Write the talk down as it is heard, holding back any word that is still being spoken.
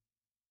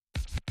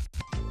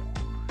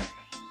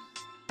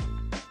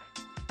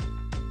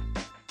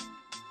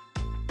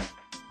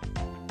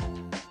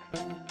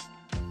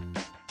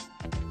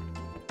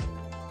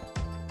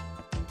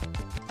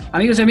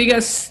Amigos y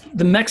amigas,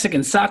 the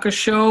Mexican soccer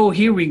show.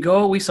 Here we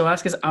go. Wiso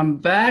Vazquez. I'm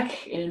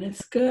back, and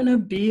it's gonna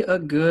be a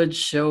good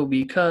show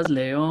because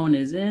Leon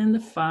is in the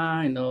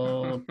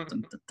final.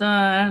 Dun, dun,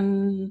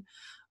 dun.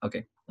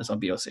 Okay, let's all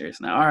be all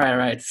serious now. All right, all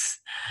right.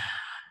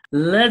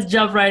 Let's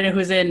jump right in.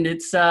 Who's in?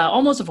 It's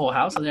almost a full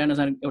house. Adriana's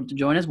not to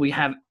join us. We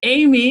have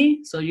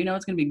Amy, so you know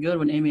it's gonna be good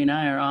when Amy and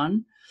I are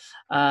on.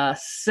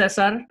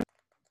 Cesar,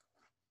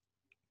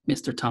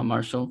 Mr. Tom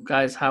Marshall.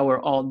 Guys, how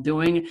we're all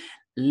doing.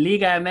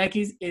 Liga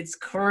MX, it's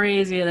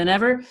crazier than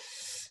ever.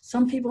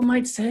 Some people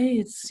might say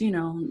it's,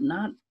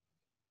 not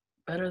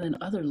better than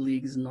other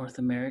leagues in North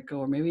America,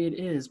 or maybe it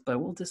is, but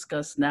we'll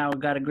discuss now.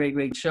 Got a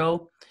great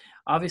show.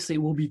 Obviously,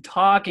 we'll be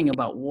talking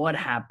about what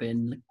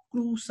happened.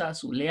 Cruz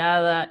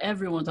Azuleada,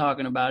 everyone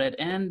talking about it.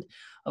 And,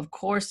 of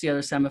course, the other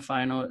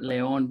semifinal,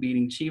 León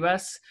beating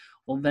Chivas.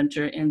 We'll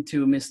venture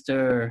into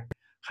Mr.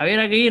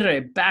 Javier Aguirre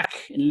back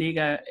in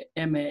Liga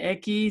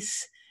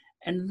MX.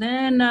 And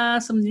then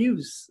some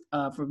news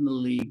from the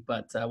league.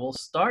 But we'll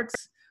start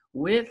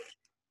with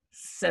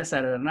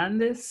Cesar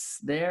Hernandez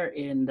there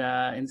in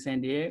San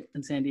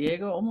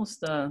Diego,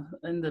 almost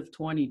end of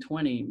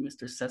 2020.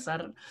 Mr.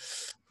 Cesar,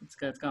 it's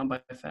gone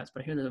by fast.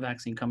 But I hear there's a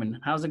vaccine coming.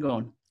 How's it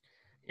going?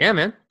 Yeah,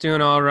 man,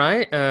 doing all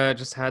right.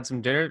 Just had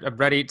some dinner. I'm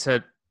ready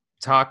to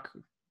talk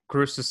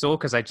Cruz Azul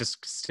because I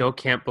just still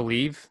can't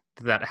believe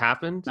that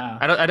happened.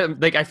 I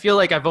don't like. I feel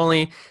like I've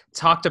only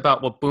talked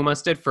about what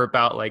Pumas did for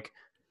about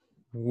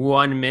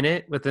 1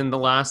 minute within the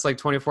last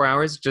 24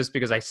 hours, just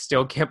because I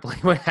still can't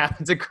believe what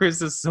happened to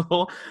Cruz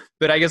Azul.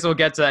 But I guess we'll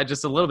get to that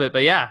just a little bit.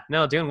 But yeah,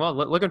 no, doing well.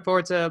 Looking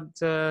forward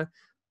to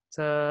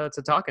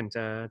talking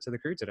to the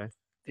crew today.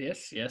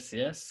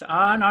 Yes.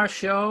 On our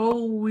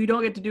show, we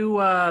don't get to do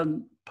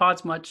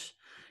pods much,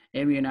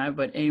 Amy and I.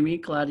 But Amy,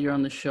 glad you're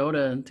on the show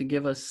to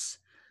give us.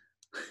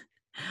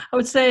 I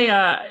would say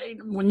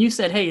when you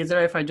said, "Hey, is it all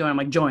right if I join?" I'm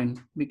like,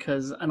 "Join,"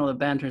 because I know the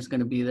banter is going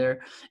to be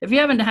there. If you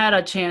haven't had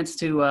a chance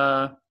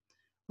to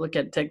look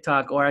at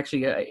TikTok or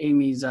actually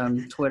Amy's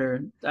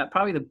Twitter,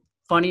 probably the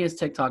funniest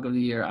TikTok of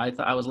the year. I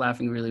thought I was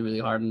laughing really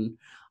hard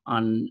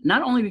on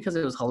not only because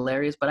it was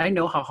hilarious, but I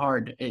know how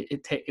hard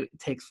it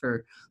takes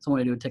for someone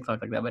to do a TikTok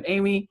like that. But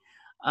Amy,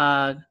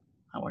 how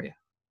are you?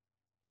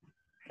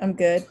 I'm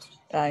good.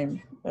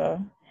 I'm not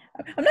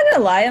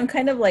gonna lie, I'm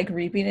kind of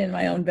reaping in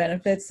my own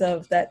benefits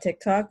of that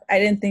TikTok. I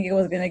didn't think it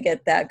was gonna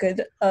get that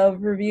good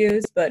of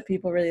reviews, but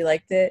people really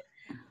liked it.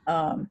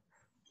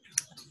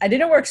 I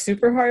didn't work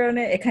super hard on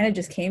it. It kind of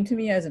just came to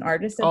me as an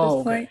artist at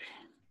this point.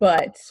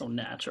 But so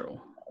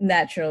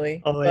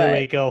naturally. Oh, there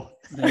we go.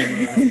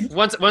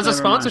 When's a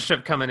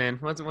sponsorship coming in?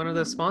 When are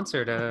the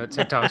sponsored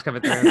TikToks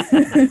coming through?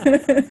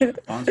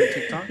 Sponsored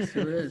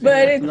TikToks?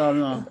 But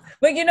no.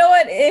 But you know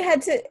what?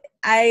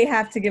 I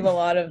have to give a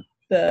lot of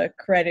the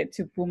credit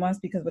to Pumas,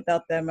 because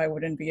without them, I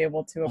wouldn't be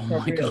able to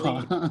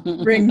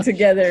appropriately bring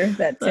together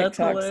that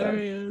TikTok. That's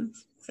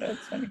hilarious. So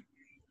it's funny.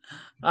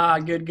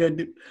 Good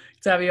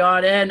to have you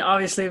on. And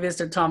obviously,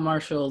 Mr. Tom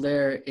Marshall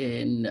there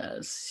in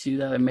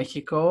Ciudad de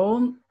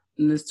Mexico.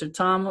 Mr.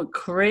 Tom,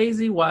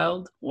 crazy,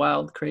 wild,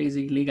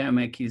 crazy Liga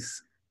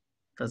MX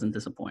doesn't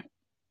disappoint.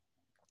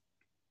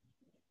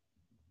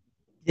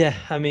 Yeah,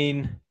 I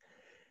mean,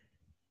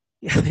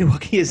 what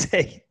can you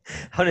say?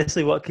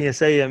 Honestly, what can you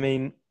say? I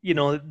mean,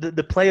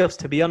 the playoffs,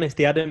 to be honest,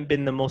 they hadn't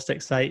been the most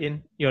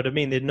exciting. You know what I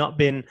mean? They've not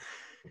been.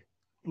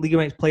 Liga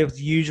MX playoffs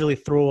usually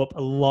throw up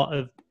a lot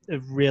of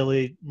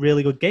really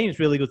good games,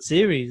 really good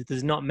series.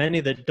 There's not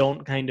many that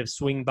don't kind of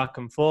swing back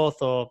and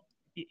forth, or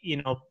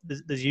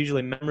there's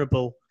usually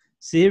memorable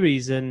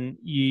series. And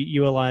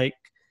you were like,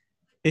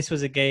 this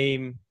was a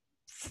game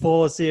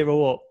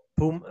 4-0 up,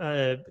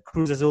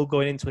 Cruz Azul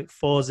going into it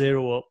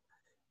 4-0 up.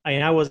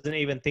 I wasn't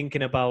even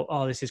thinking about,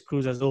 this is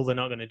Cruz Azul, they're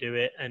not going to do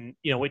it. And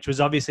which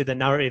was obviously the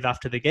narrative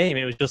after the game.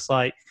 It was just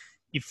like,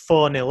 you're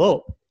 4-0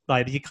 up,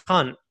 like you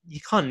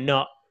can't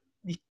not.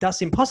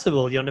 That's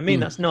impossible. You know what I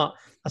mean? That's not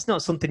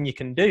something you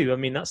can do. I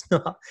mean, that's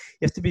not.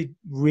 You have to be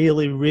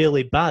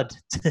really bad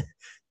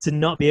to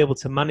not be able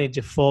to manage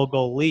a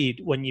 4-goal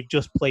lead when you've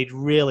just played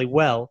really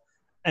well,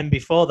 and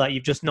before that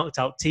you've just knocked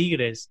out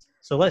Tigres.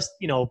 So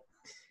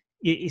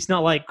it's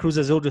not like Cruz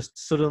Azul just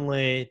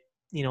suddenly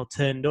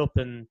turned up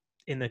and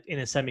in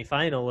a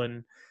semi-final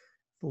and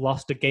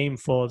lost a game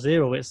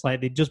 4-0. It's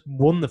like they just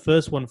won the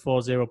first one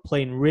 4-0,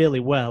 playing really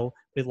well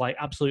with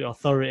absolute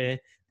authority.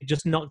 They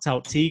just knocked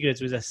out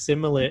Tigres with a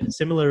similarly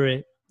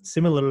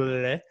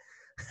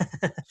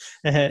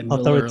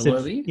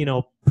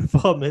authoritative,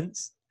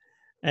 performance.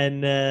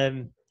 And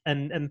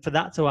for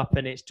that to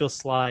happen, it's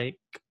just like,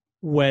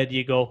 where do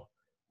you go?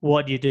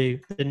 What do you do?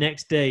 The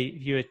next day,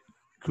 if you're a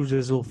Cruz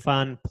Azul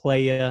fan,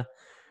 player,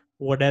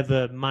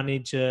 whatever,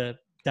 manager,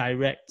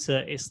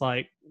 director, it's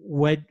like,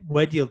 where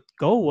do you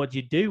go? What do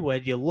you do? Where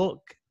do you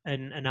look?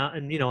 And how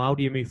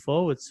do you move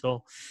forward?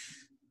 So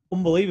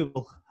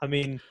unbelievable. I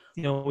mean,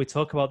 we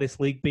talk about this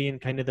league being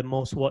kind of the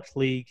most watched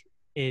league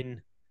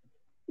in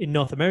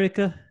North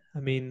America. I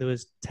mean, there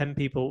was 10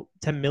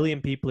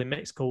 million people in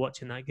Mexico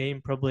watching that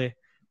game, probably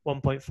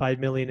 1.5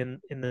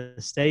 million in the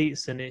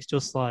States. And it's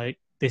just like,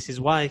 this is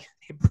why.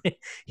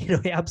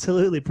 It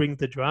absolutely brings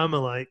the drama.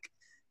 Like,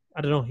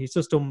 I don't know, he's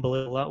just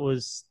unbelievable.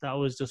 That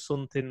was just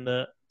something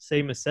that,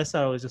 same as Cesar,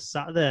 I was just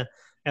sat there.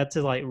 I had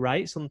to like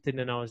write something,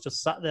 and I was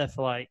just sat there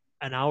for like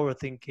an hour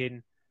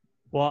thinking,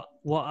 what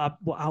do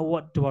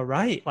I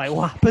write? Like,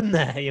 what happened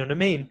there? You know what I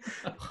mean?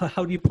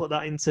 How do you put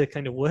that into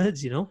kind of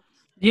words? Yeah,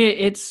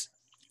 it's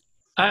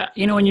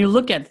when you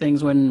look at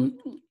things when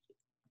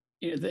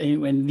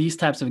these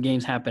types of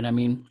games happen. I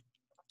mean,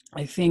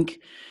 I think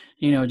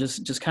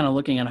just kind of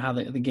looking at how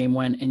the game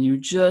went, and you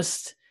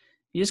just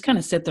kind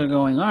of sit there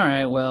going, all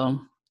right,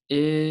 well,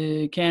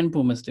 can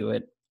Pumas do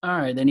it? All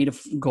right, they need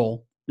a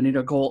goal. They need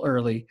a goal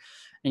early.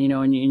 And,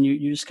 and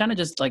you just kind of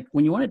just like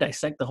when you want to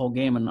dissect the whole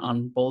game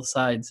on both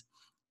sides,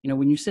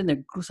 when you sit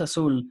there, Cruz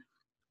Azul,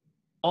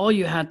 all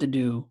you had to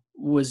do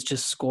was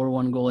just score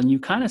one goal, and you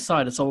kind of saw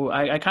it. So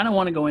I kind of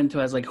want to go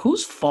into as like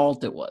whose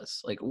fault it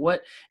was. Like,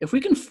 what if we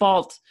can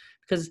fault,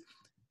 because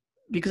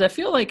I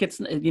feel like it's,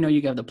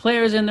 you have the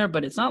players in there,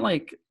 but it's not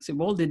like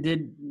Siboldi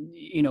did,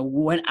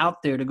 went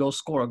out there to go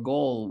score a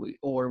goal,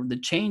 or the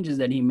changes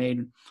that he made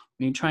when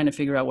you're trying to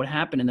figure out what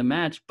happened in the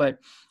match. But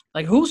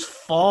like, whose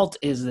fault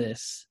is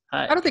this?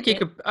 I don't think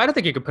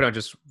you could put on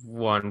just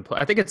one play.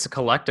 I think it's a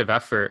collective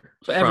effort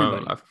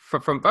from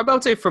I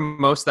would say from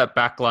most of that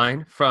back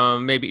line.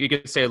 From maybe you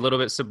could say a little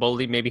bit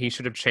Siboldi. Maybe he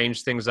should have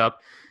changed things up.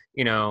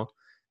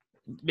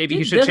 Maybe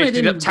he should have changed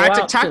it up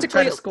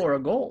tactically to score a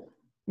goal.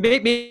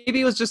 Maybe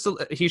it was just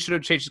he should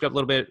have changed it up a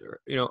little bit,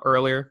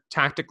 earlier.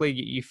 Tactically,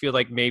 you feel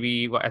like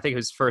maybe I think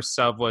his first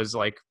sub was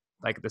like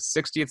the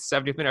 60th,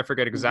 70th minute. I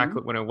forget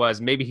exactly when it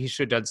was. Maybe he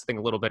should have done something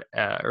a little bit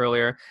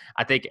earlier.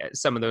 I think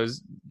some of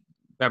those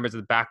members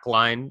of the back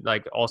line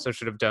also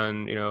should have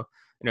done a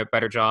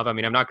better job. I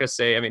mean, I'm not going to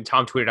say. I mean,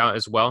 Tom tweeted out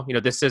as well.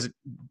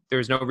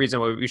 There's no reason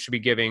why we should be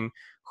giving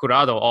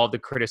Jurado all the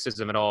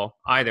criticism at all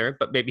either.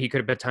 But maybe he could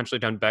have potentially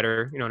done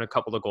better, in a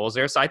couple of goals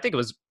there. So I think it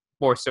was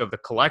more so the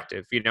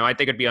collective. I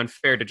think it'd be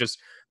unfair to just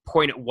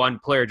point at one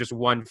player, just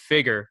one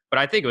figure. But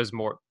I think it was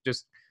more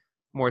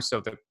so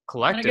the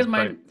collective. I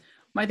guess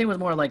my thing was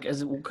more like,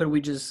 could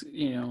we just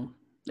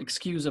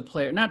excuse a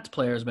player, not the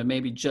players, but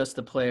maybe just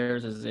the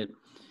players? Is it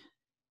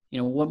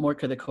what more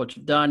could the coach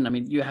have done? I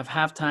mean, you have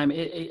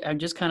halftime. I'm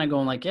just kind of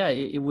going like, yeah,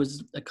 it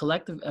was a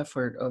collective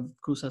effort of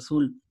Cruz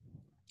Azul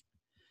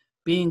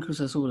being Cruz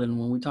Azul, and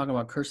when we talk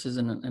about curses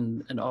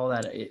and all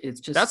that, it's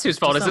just that's whose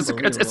fault. It's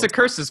the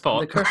curse's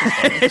fault. The curse's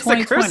fault. It's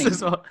the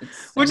curse's fault.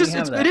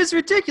 It is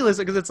ridiculous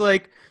because it's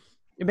like,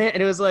 man,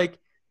 and it was like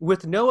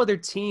with no other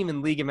team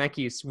in Liga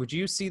MX, would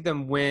you see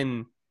them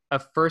win a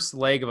first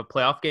leg of a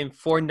playoff game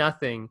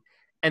 4-0,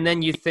 and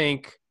then you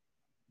think,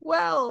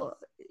 well,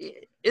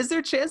 is there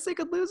a chance they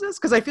could lose this?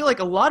 Because I feel like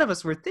a lot of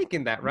us were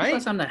thinking that, right?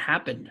 That's something that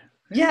happened.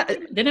 Yeah.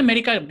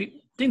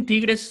 Didn't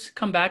Tigres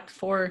come back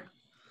for?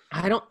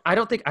 I don't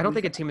think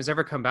a team has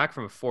ever come back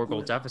from a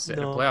 4-goal deficit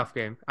in a playoff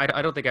game.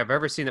 I don't think I've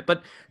ever seen it.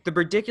 But the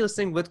ridiculous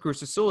thing with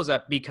Cruz Azul is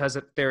that because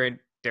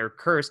they're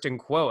cursed in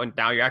quote, and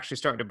now you're actually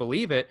starting to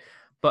believe it.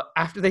 But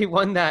after they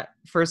won that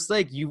first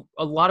leg,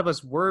 a lot of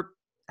us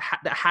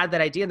had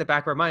that idea in the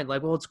back of our mind,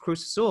 like, well, it's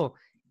Cruz Azul,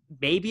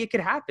 maybe it could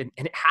happen,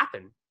 and it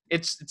happened.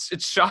 It's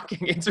shocking.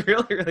 It's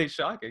really, really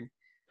shocking.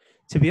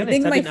 To be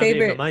honest, I think my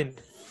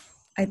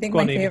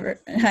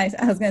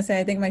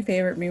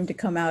favorite meme to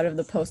come out of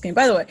the post game.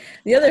 By the way,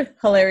 the other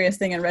hilarious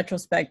thing in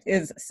retrospect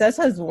is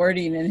Cesar's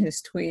wording in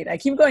his tweet. I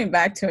keep going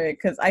back to it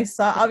because I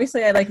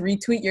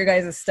retweet your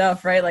guys'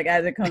 stuff, right? Like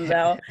as it comes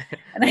out.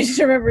 And I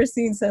just remember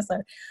seeing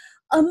Cesar,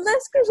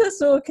 unless Cruz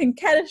Azul can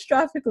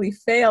catastrophically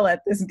fail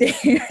at this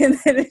game, and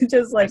then it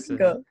just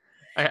goes.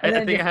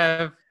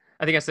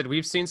 I think I said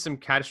we've seen some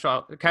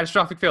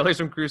catastrophic failures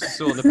from Cruz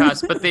Azul in the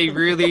past, but they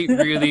really,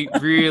 really,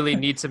 really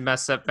need to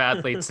mess up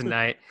badly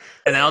tonight.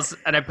 And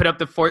I put up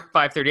the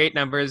 538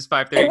 numbers.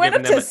 538. It went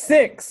up to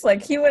 6.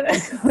 Like he went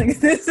like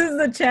this is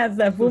the chance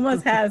that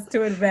Pumas has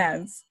to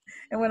advance.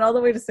 It went all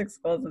the way to 6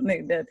 goals, and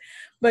they did.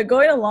 But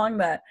going along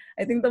that,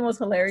 I think the most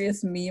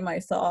hilarious meme I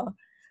saw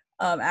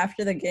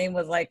after the game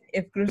was like,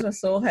 if Cruz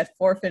Azul had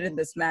forfeited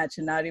this match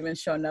and not even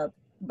shown up,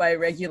 by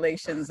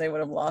regulations, they would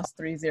have lost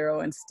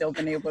 3-0 and still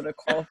been able to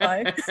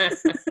qualify.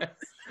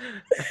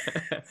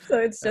 So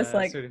it's just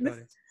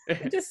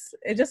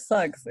it just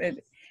sucks.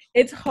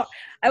 It's hard.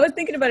 I was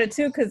thinking about it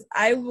too, because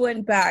I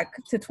went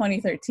back to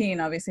 2013,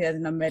 obviously as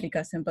an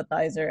America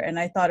sympathizer, and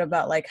I thought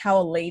about like how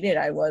elated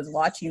I was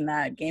watching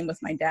that game with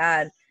my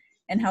dad,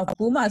 and how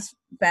Pumas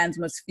fans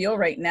must feel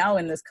right now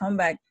in this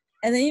comeback.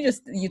 And then you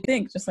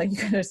think, just like you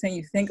guys are saying,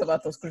 you think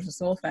about those Cruz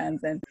Azul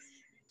fans, and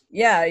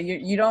yeah,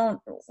 you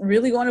don't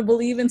really want to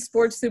believe in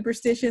sports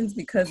superstitions,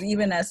 because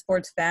even as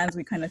sports fans,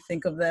 we kind of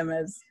think of them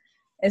as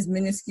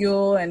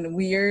minuscule and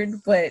weird.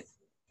 But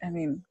I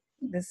mean,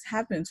 this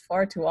happens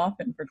far too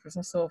often for Cruz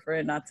Azul for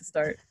it not to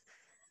start.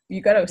 You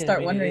got to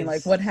start wondering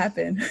like what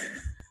happened. I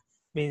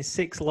mean,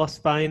 6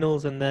 lost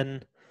finals, and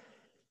then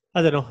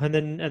I don't know, and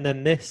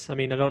then this. I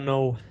mean, I don't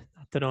know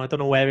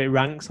where it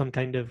ranks on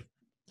kind of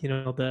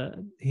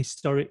the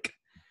historic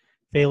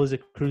failures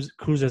of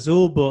Cruz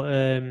Azul,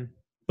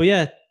 but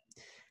yeah.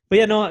 But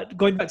yeah, no,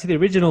 going back to the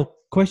original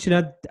question,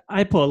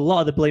 I put a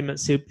lot of the blame at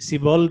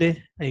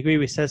Siboldi. I agree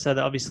with Cesar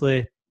that obviously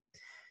you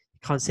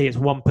can't say it's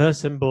one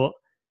person, but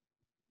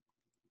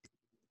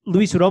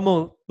Luis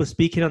Romo was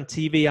speaking on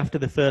TV after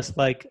the first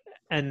leg,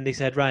 and they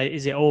said, right,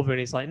 is it over? And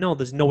he's like, no,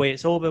 there's no way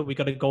it's over. We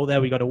got to go there.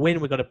 We got to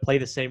win. We got to play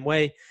the same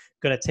way.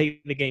 Got to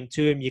take the game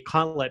to him. You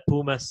can't let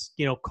Pumas,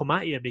 come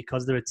at you,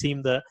 because they're a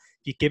team that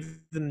if you give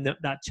them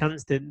that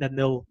chance, then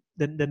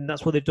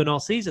that's what they've done all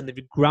season.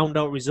 They've ground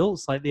out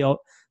results like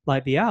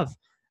they have.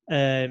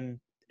 And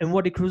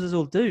what did Cruz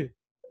Azul do?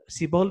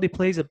 Siboldi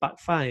plays a back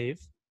five.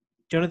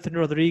 Jonathan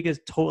Rodriguez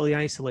totally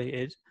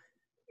isolated.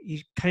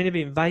 He kind of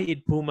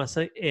invited Pumas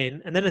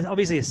in, and then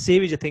obviously a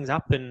series of things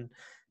happened,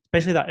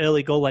 especially that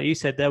early goal, like you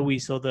said there, we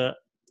saw that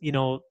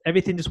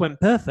everything just went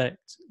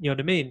perfect. You know what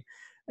I mean?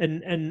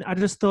 And I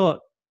just thought,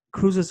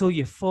 Cruz Azul,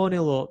 you're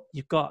 4-0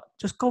 up.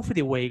 Just go for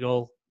the away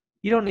goal.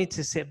 You don't need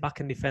to sit back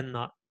and defend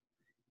that.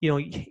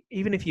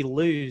 Even if you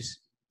lose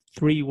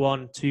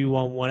 3-1,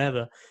 2-1,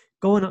 whatever,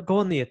 go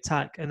on the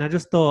attack. And I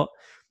thought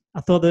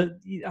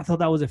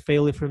that was a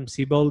failure from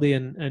Siboldi,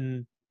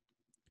 and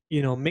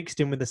mixed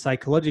in with the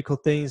psychological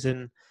things.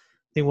 And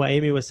I think what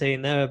Amy was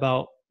saying there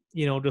about,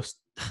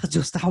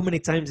 just how many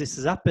times this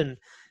has happened.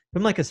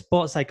 From like a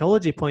sports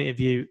psychology point of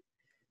view,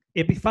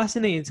 it'd be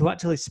fascinating to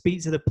actually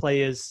speak to the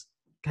players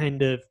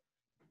kind of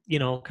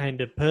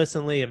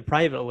personally and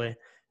privately,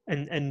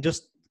 and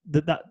just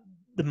the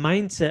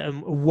mindset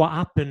and what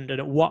happened and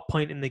at what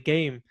point in the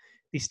game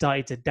they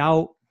started to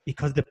doubt,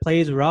 because the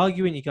players were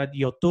arguing. You got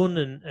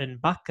Yotun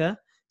and Baca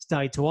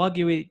started to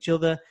argue with each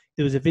other.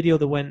 There was a video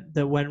that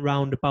went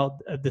round about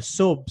the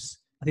subs.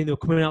 I think they were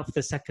coming out for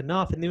the second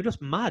half, and they were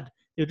just mad.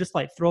 They were just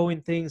like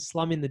throwing things,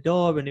 slamming the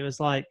door, and it was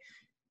like,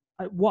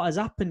 what has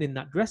happened in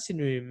that dressing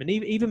room? And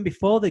even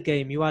before the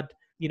game, you had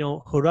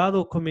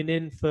Jurado coming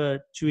in for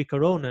Chuy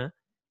Corona,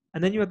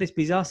 and then you had this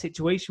bizarre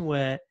situation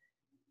where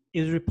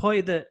it was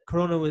reported that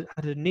Corona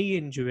had a knee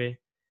injury,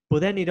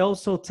 but then he'd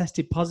also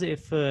tested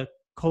positive for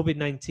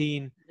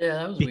COVID-19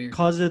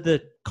 because of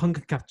the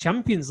CONCACAF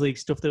Champions League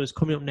stuff that was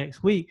coming up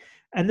next week.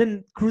 And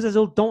then Cruz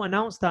Azul don't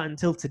announce that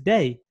until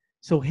today.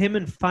 So him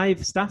and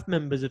 5 staff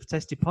members have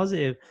tested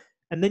positive.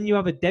 And then you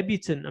have a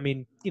debutant. I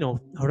mean,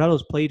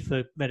 Jurado's played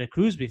for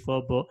Veracruz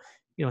before, but,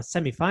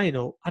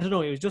 semi-final. I don't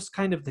know. It was just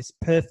kind of this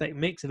perfect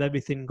mix of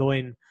everything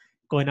going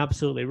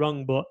absolutely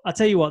wrong. But I'll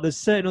tell you what, there's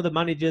certain other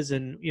managers,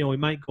 and, we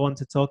might go on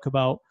to talk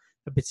about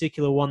a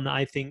particular one that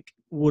I think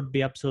would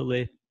be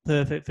absolutely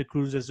perfect for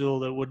Cruz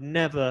Azul, that would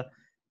never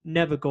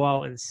go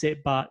out and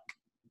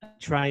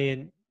try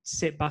and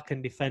sit back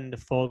and defend a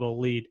 4-goal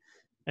lead.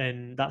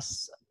 And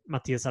that's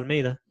Matias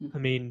Almeida. I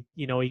mean,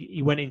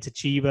 he went into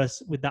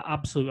Chivas with that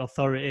absolute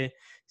authority.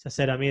 So I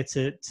said, I'm here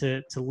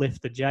to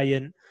lift the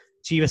giant.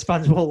 Chivas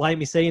fans won't like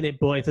me saying it,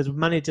 but if there's a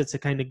manager to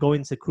kind of go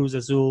into Cruz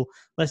Azul,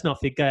 let's not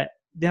forget,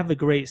 they have a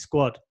great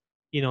squad.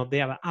 They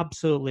have an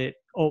absolutely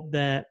up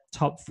there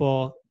top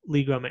 4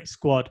 Liga MX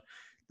squad.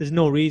 There's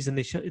no reason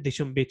they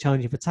shouldn't be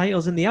challenging for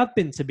titles, and they have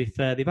been, to be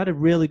fair. They've had a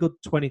really good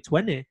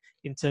 2020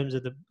 in terms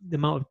of the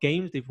amount of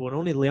games they've won.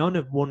 Only Leon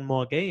have won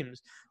more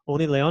games.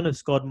 Only Leon have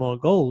scored more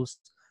goals.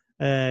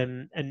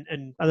 And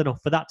I don't know,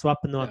 for that to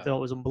happen, though, I thought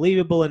it was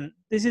unbelievable. And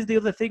this is the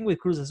other thing with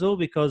Cruz Azul,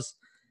 because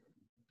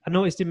I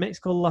noticed in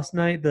Mexico last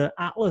night that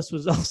Atlas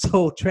was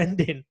also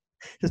trending,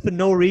 just for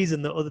no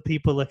reason, that other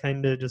people are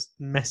kind of just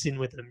messing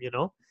with them,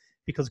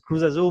 because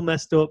Cruz Azul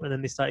messed up, and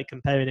then they started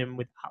comparing him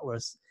with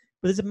Atlas.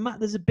 But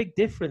there's a big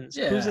difference.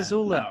 Yeah, Cruz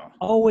Azul are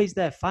always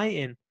there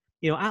fighting.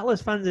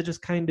 Atlas fans are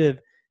just kind of,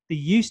 they're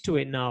used to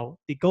it now.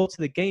 They go to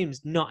the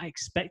games not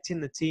expecting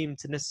the team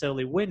to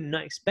necessarily win,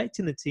 not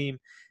expecting the team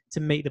to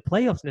make the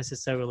playoffs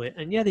necessarily.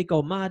 And yeah, they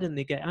go mad and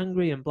they get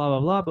angry and blah,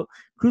 blah, blah. But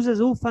Cruz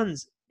Azul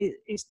fans,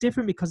 it's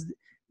different, because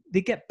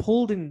they get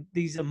pulled in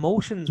these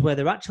emotions where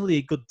they're actually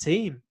a good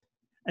team.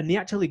 And they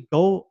actually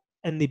go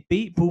and they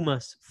beat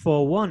Pumas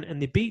 4-1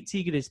 and they beat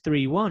Tigres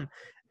 3-1.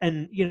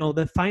 And,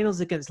 the finals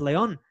against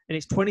Leon, and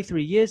it's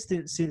 23 years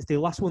since they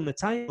last won the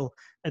title.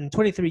 And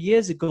 23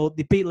 years ago,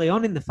 they beat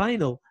Leon in the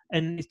final.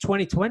 And it's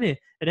 2020,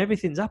 and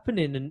everything's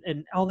happening,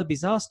 and all the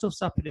bizarre stuff's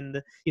happening.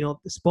 The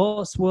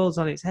sports world's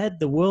on its head.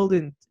 The world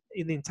in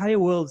the entire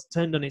world's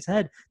turned on its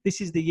head.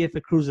 This is the year for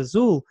Cruz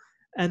Azul.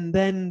 And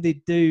then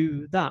they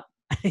do that.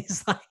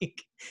 It's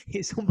like,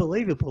 it's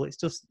unbelievable. It's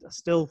just, I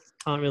still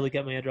can't really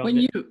get my head around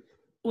it.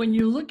 When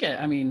you look at,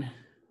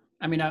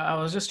 I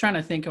was just trying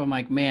to think of,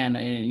 like, man,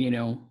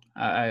 and,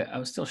 I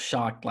was still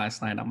shocked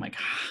last night. I'm like,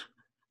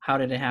 how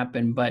did it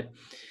happen? But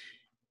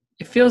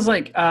it feels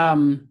like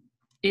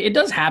it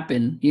does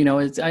happen.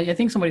 I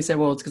think somebody said,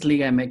 well, it's because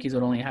Liga MX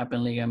would only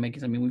happen Liga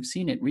MX. We've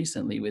seen it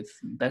recently with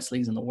best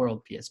leagues in the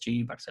world,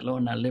 PSG,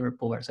 Barcelona,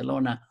 Liverpool,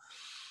 Barcelona.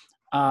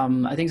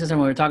 I think when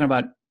we were talking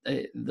about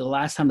the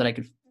last time that I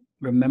could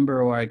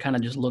remember, or I kind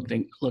of just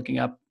looking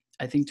up,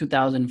 I think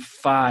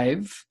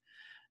 2005,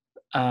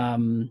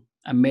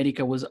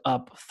 America was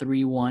up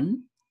 3-1,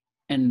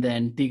 and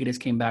then Tigres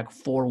came back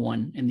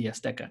 4-1 in the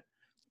Azteca,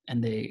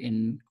 and they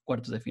in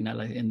cuartos de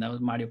final, and that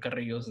was Mario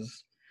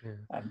Carrillo's.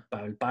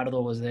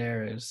 Pardo was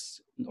there,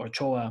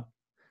 Ochoa.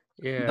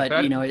 Yeah, but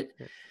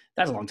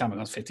that's a long time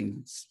ago. It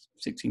was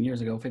 16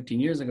 years ago, 15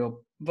 years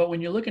ago. But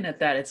when you're looking at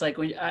that, it's like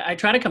when I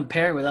try to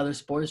compare it with other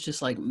sports,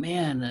 just like,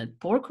 man,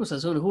 poor Cruz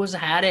Azul, who has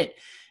had it?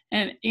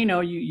 And,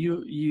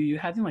 you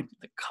had them like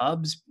the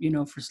Cubs,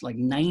 for like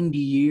 90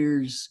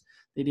 years,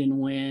 they didn't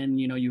win.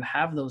 You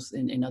have those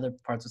in other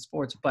parts of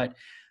sports. But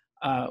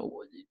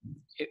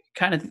it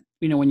kind of,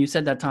 when you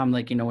said that, Tom,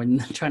 like, when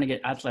trying to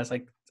get Atlas,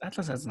 like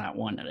Atlas has not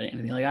won at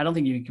anything. Like, I don't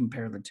think you can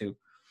compare the two.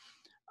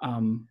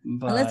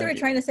 But unless they were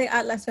trying to say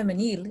Atlas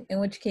Femenil, in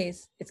which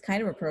case it's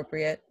kind of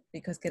appropriate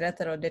because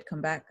Querétaro did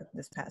come back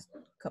this past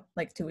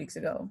like 2 weeks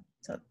ago.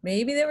 So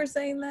maybe they were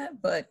saying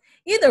that, but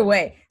either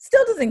way,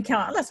 still doesn't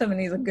count. Atlas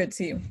Femenil is a good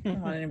team. I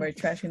don't want anybody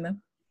trashing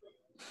them.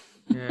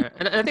 Yeah,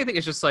 and I think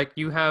it's just like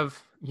you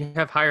have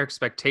higher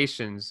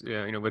expectations,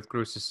 with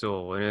Cruz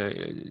Azul,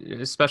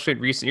 and especially in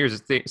recent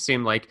years, it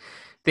seemed like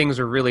things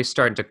are really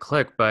starting to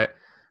click. But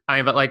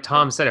like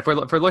Tom said, if we're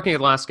looking at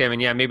the last game,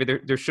 and yeah, maybe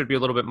there should be a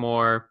little bit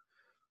more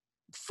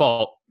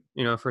fault,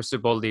 for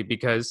Siboldi,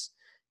 because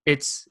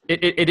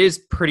it is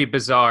pretty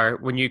bizarre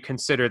when you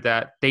consider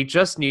that they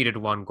just needed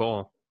one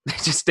goal.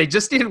 They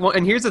just needed one,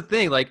 and here's the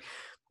thing: like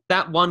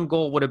that one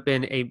goal would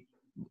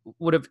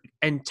have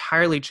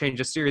entirely changed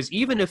the series.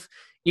 Even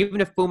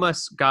if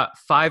Pumas got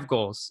 5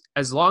 goals,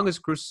 as long as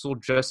Cruz Azul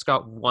just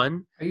got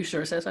 1. Are you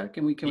sure, Cesar?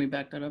 Can we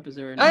back that up? Is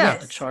there a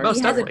chart?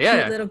 He has a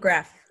cute little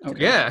graph.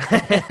 Okay.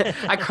 Yeah,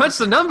 I crunched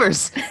the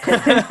numbers.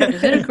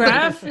 Is it a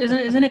graph?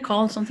 Isn't it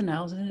called something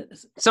else?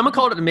 Someone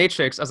called it the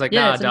Matrix. I was like,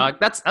 yeah, nah, dog.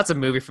 That's a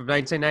movie from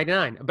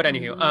 1999. But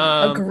anywho,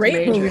 a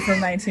great movie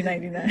from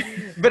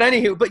 1999.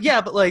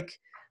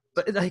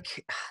 But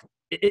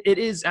it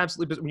is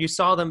absolutely. When you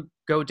saw them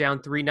go down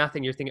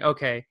 3-0, you're thinking,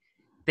 okay,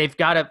 they've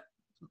got to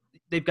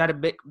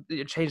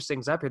change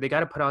things up here. They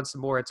got to put on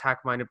some more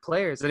attack-minded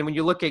players. And then when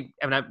you look at,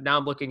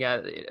 I'm looking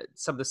at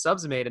some of the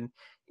subs made, and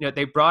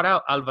they brought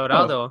out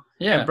Alvarado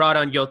and brought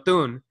on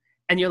Yotun,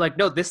 and you're like,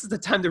 no, this is the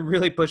time to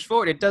really push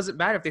forward. It doesn't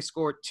matter if they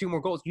score 2 more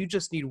goals. You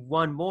just need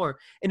 1 more.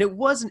 And it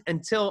wasn't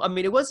until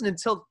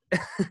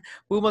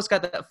Pumas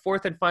got that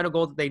 4th and final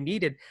goal that they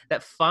needed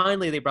that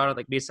finally they brought on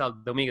like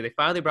Misal Domingo. They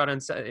finally brought on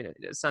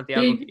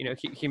Santiago,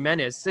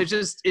 Jimenez. So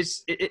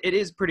it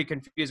is pretty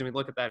confusing when we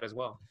look at that as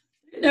well.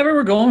 They never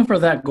were going for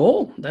that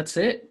goal. That's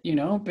it.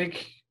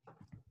 Big.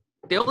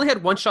 They only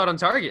had 1 shot on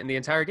target in the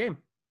entire game.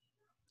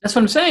 That's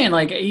what I'm saying.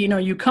 Like,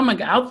 you come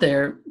out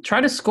there,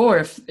 try to score.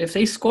 If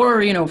they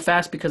score,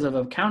 fast because of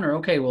a counter,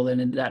 okay, well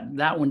then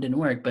that one didn't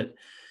work. But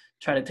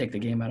try to take the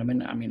game out of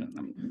them. I mean,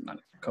 I'm not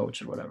a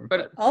coach or whatever.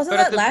 But also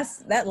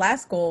that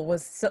last goal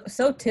was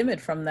so timid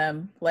from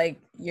them.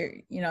 Like you're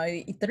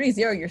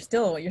 3-0, you're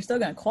still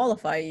gonna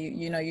qualify.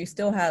 You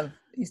still have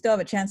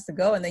a chance to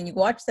go, and then you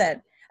watch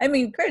that. I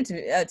mean, credit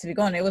to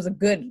Vigon. It was a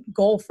good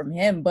goal from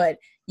him, but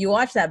you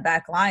watch that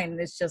back line, and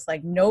it's just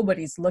like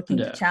nobody's looking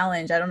to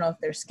challenge. I don't know if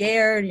they're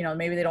scared,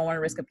 maybe they don't want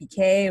to risk a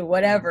PK or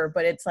whatever,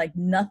 but it's like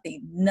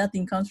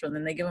nothing comes from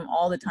them. They give them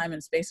all the time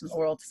and space in the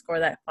world to score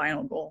that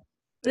final goal.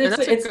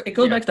 It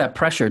goes back to that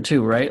pressure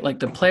too, right? Like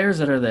the players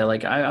that are there,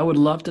 like I would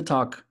love to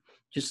talk,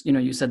 just,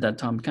 you said that,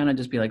 Tom, kind of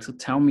just be like, so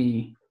tell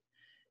me,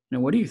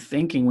 what are you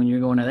thinking when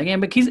you're going to that game?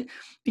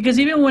 Because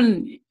even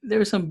when there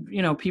was some,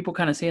 people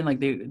kind of saying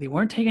like they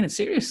weren't taking it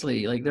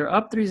seriously. Like they're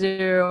up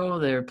 3-0,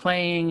 they're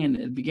playing, and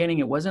at the beginning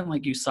it wasn't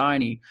like you saw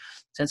any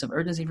sense of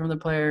urgency from the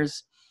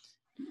players.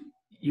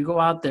 You go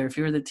out there, if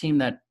you're the team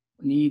that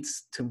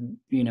needs to,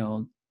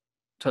 to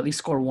at least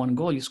score 1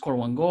 goal, you score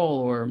 1 goal.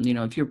 Or,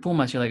 if you're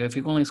Pumas, you're like, if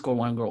you can only score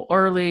 1 goal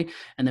early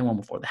and then 1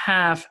 before the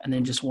half and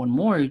then just 1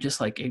 more, you're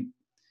just like, it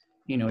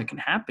can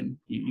happen.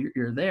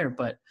 You're there.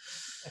 But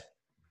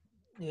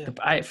yeah.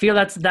 I feel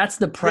that's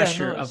the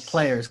pressure of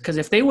players, because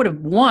if they would have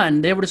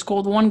won, they would have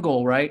scored 1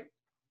 goal, right?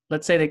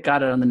 Let's say they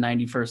got it on the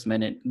 91st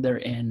minute, they're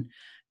in.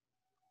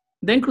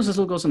 Then Cruz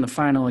Azul goes in the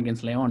final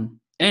against León,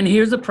 and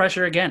here's the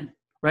pressure again,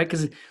 right?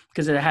 Because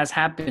it has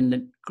happened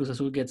that Cruz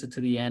Azul gets it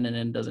to the end and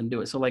then doesn't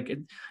do it. So like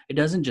it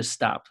doesn't just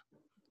stop.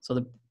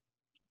 So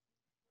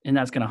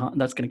that's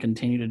gonna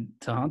continue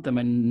to haunt them.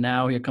 And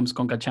now here comes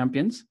Conca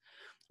Champions,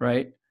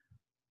 right?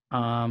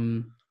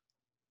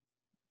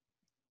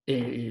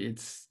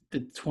 It's. The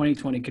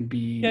 2020 could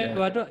be. Yeah,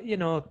 but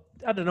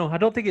I don't know. I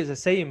don't think it's the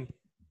same,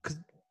 because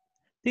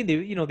I think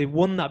they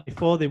won that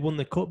before. They won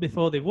the cup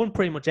before. They won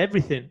pretty much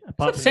everything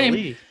apart from the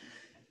league.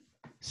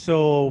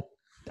 So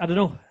I don't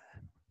know,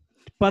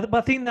 but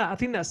I think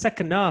that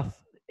second half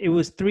it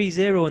was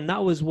 3-0, and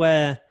that was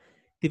where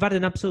they've had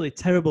an absolutely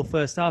terrible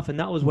first half, and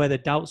that was where the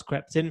doubts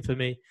crept in for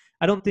me.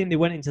 I don't think they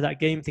went into that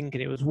game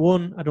thinking it was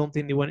won. I don't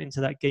think they went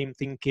into that game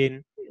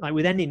thinking like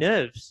with any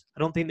nerves.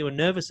 I don't think they were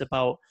nervous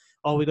about,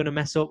 oh, we're going to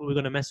mess up,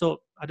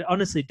 I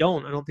honestly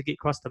don't. I don't think it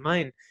crossed their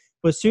mind.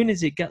 But as soon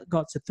as it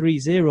got to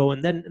 3-0,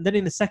 and then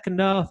in the second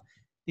half,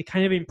 they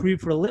kind of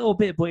improved for a little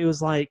bit, but it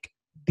was like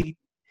the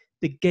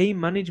game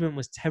management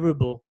was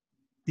terrible.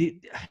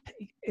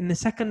 In the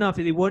second half,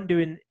 they weren't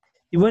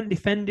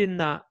defending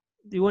that.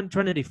 They weren't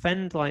trying to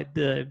defend like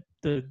the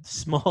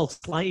small,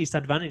 slightest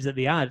advantage that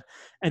they had,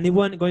 and they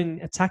weren't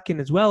going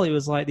attacking as well. It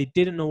was like they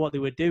didn't know what they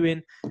were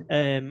doing.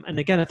 And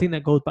again, I think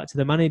that goes back to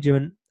the manager,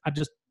 and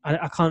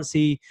I can't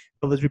see.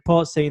 Well, there's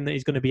reports saying that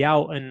he's going to be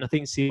out, and I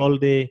think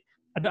Siboldi.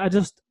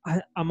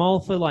 I'm all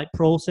for like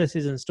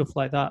processes and stuff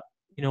like that.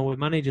 With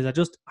managers, I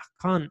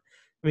can't.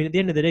 I mean, at the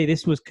end of the day,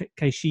 this was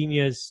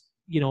Caixinha's,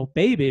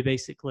 baby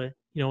basically.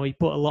 He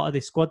put a lot of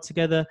this squad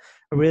together.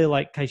 I really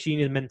like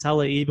Caixinha's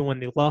mentality. Even when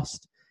they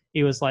lost,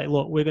 he was like,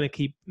 "Look, we're going to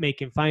keep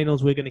making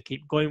finals. We're going to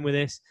keep going with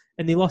this."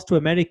 And they lost to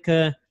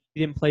America.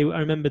 They didn't play. I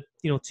remember,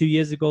 2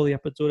 years ago, the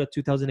Apertura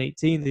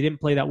 2018. They didn't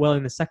play that well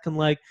in the second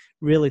leg.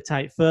 Really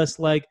tight first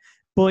leg,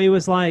 but it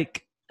was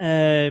like,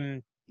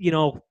 it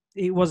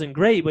wasn't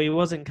great, but it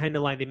wasn't kind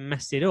of like they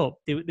messed it up.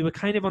 They were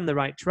kind of on the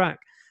right track.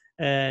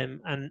 And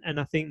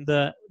I think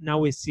that now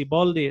with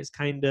Siboldi, it's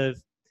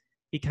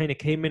he kind of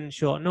came in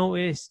short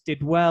notice,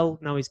 did well.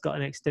 Now he's got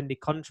an extended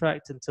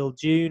contract until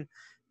June.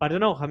 But I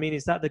don't know. I mean,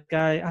 is that the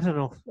guy? I don't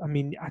know. I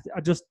mean,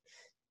 I just,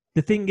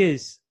 the thing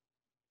is,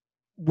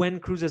 when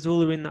Cruz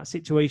Azul are in that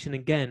situation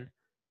again,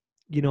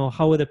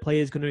 how are the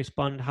players going to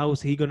respond? How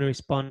is he going to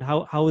respond?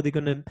 How are they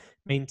going to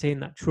maintain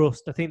that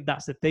trust? I think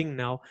that's the thing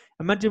now.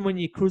 Imagine when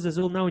you Cruz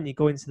Azul now and you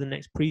go into the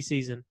next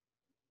preseason,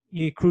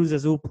 you're a Cruz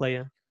Azul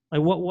player.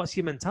 Like, what's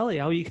your mentality?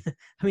 How you?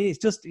 I mean,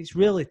 it's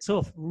really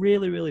tough,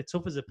 really, really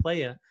tough as a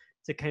player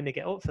to kind of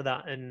get up for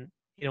that. And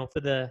for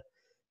the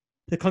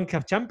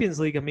CONCACAF Champions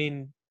League, I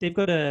mean,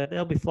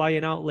 they'll be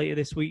flying out later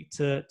this week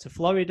to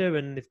Florida,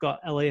 and they've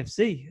got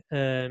LAFC.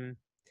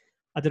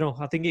 I don't know.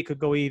 I think it could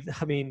go either.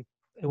 I mean,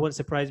 it wouldn't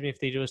surprise me if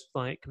they just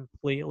like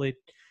completely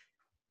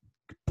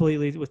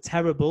were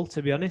terrible,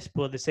 to be honest.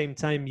 But at the same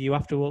time, you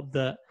have to hope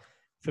that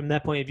from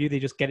their point of view, they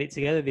just get it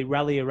together, they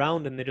rally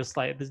around, and they're just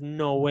like, there's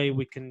no way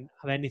we can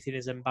have anything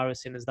as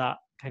embarrassing as that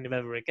kind of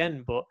ever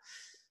again. But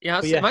yeah,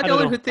 am I the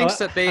only one who thinks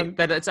that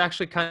that it's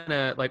actually kind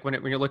of like when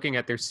you're looking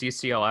at their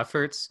CCL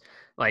efforts,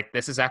 like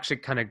this is actually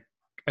kind of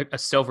a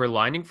silver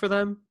lining for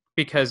them?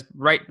 Because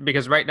right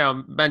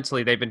now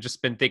mentally they've been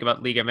thinking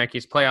about Liga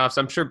MX playoffs.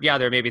 I'm sure, yeah,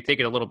 they're maybe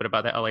thinking a little bit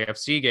about the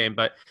LAFC game,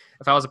 but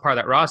if I was a part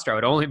of that roster, I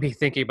would only be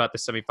thinking about the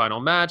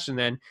semifinal match and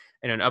then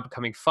in an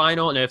upcoming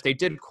final. And if they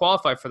did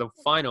qualify for the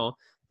final,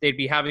 they'd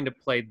be having to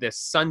play this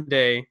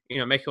Sunday.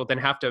 Mexico will then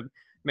have to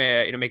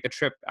make the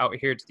trip out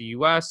here to the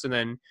U.S. and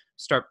then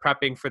start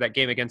prepping for that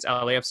game against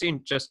LAFC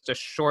in just a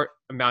short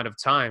amount of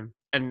time.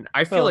 And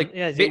I feel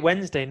is it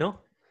Wednesday? No.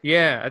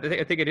 Yeah,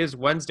 I think it is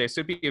Wednesday, so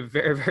it'd be a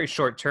very, very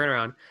short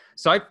turnaround.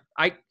 So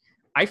I'm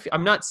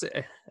not.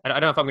 I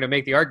don't know if I'm going to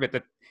make the argument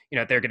that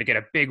they're going to get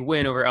a big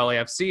win over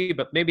LAFC,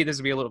 but maybe this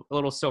would be a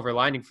little silver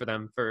lining for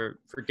them for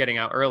getting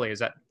out early. Is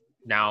that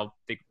now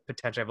they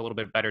potentially have a little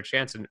bit better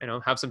chance and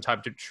have some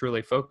time to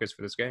truly focus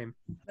for this game.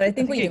 But I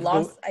think when you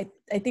lost, I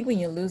think when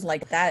you lose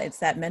like that, it's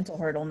that mental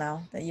hurdle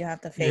now that you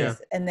have to face. Yeah,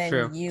 and then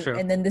true.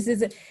 And then this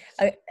isn't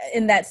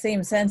in that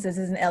same sense. This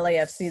isn't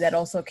LAFC that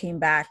also came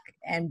back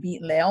and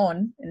beat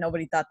Leon, and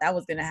nobody thought that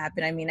was going to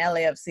happen. I mean,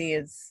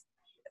 LAFC is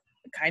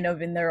kind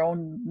of in their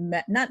own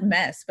not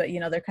mess, but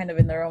they're kind of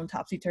in their own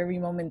topsy-turvy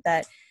moment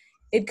that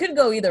it could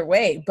go either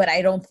way, but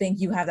I don't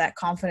think you have that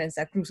confidence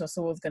that Cruz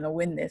Azul is going to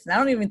win this. And I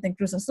don't even think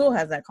Cruz Azul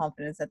has that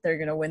confidence that they're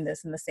going to win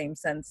this in the same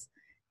sense,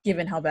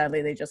 given how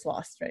badly they just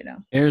lost right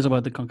now. Here's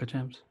about the CONCACAF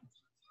champs.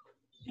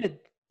 Yeah.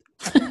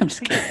 I'm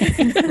just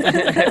kidding.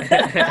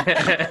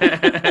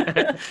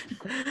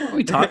 What are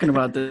we talking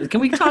about this?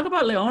 Can we talk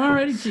about Leon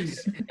already?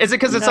 Jeez. Is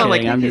it because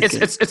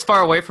it's it's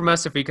far away from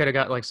us? If we could have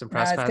got like some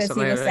press pass. Because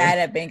he was sad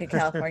at Bank of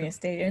California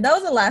Stadium. That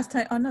was the last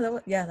time. Oh no, that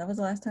was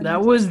the last time. That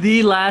was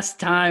the last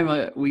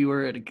time we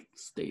were at a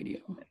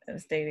stadium. At a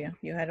stadium,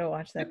 you had to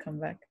watch that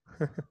comeback.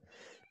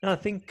 No, I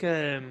think.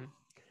 But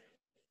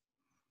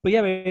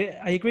yeah,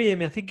 I agree. I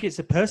mean, I think it's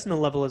a personal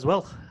level as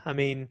well. I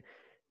mean,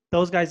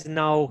 those guys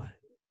now.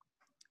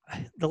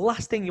 The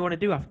last thing you want to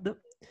do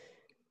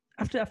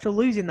after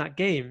losing that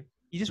game,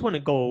 you just want to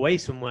go away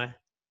somewhere.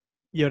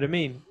 You know what I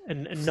mean?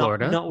 And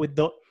not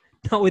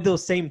with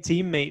those same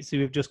teammates who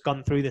have just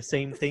gone through the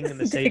same thing and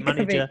the same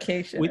manager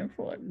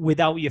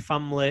without your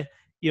family.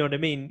 You know what I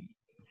mean?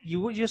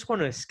 You just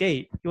want to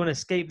escape. You want to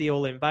escape the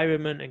whole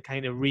environment and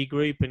kind of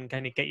regroup and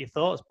kind of get your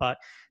thoughts back.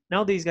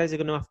 Now these guys are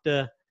going to have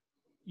to,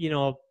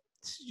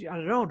 I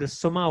don't know,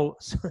 just somehow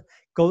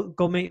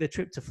go make the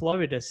trip to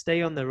Florida,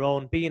 stay on their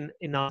own, be in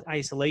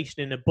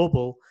isolation in a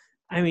bubble.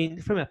 I mean,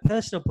 from a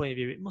personal point of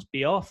view, it must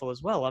be awful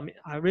as well. I mean,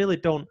 I really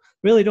don't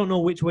know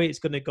which way it's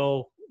going to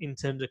go in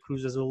terms of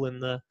Cruz Azul in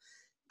the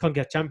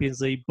CONCACAF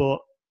Champions League. But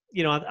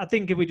I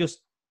think if we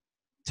just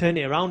turn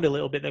it around a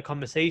little bit, the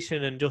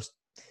conversation, and just,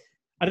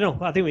 I don't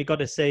know, I think we got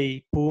to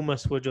say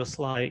Pumas were just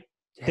like,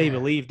 They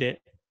believed it.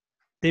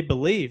 They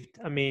believed.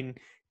 I mean,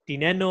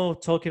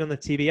 Dineno talking on the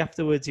TV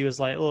afterwards, he was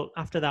like, look,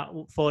 after that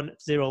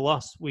 4-0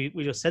 loss, we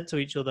just said to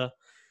each other,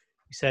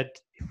 we said,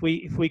 if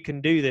we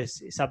can do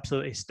this, it's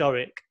absolutely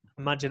historic.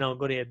 Imagine how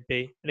good it'd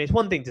be. And it's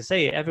one thing to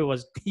say it.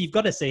 You've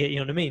got to say it, you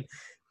know what I mean?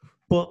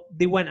 But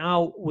they went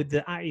out with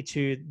the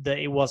attitude that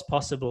it was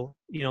possible.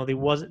 They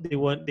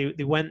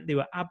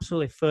were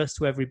absolutely first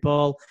to every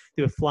ball.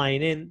 They were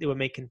flying in, they were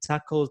making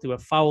tackles, they were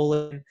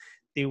fouling,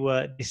 they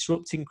were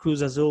disrupting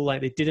Cruz Azul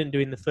like they didn't do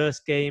in the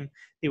first game.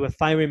 They were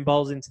firing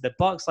balls into the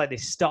box like they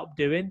stopped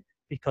doing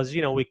because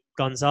with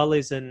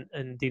Gonzalez and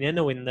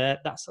Dineno in there,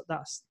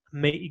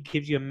 it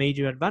gives you a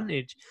major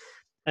advantage.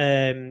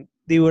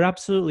 They were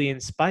absolutely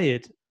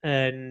inspired,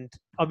 and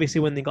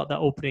obviously when they got that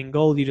opening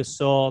goal, you just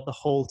saw the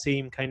whole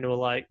team kind of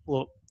like,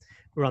 look,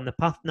 we're on the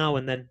path now.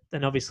 And then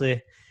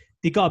obviously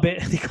they got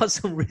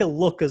some real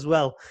luck as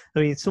well. I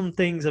mean, some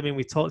things. I mean,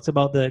 we talked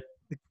about the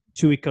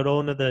Chewy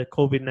Corona, the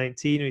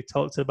COVID-19. We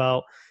talked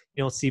about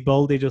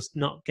Siboldi just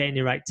not getting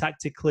it right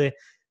tactically,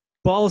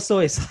 but also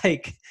it's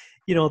like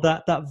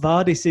that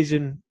VAR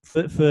decision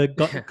for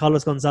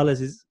Carlos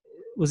Gonzalez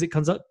was it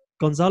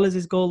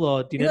Gonzalez's goal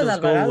or Dineno's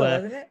goal?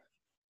 Wasn't it?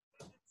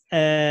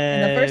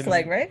 In the first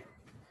leg, right?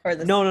 Or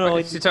the no.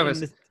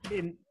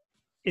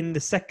 In the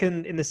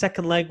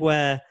second leg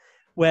where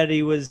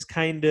he was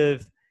kind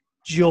of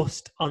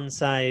just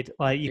onside,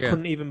 like you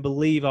couldn't even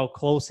believe how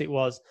close it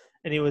was,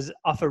 and it was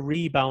off a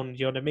rebound.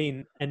 You know what I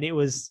mean? And it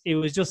was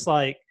just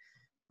like,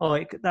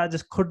 that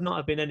just could not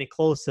have been any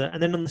closer.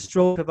 And then on the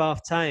stroke of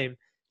half time,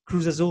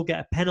 Cruz Azul get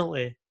a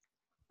penalty.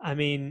 I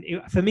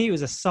mean, for me, it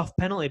was a soft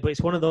penalty, but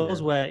it's one of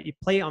those where you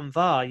play it on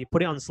VAR, you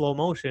put it on slow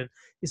motion.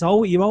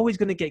 You're always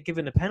going to get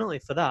given a penalty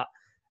for that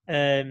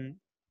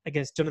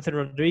against Jonathan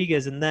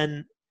Rodriguez, and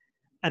then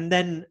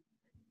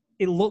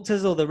it looked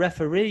as though the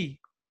referee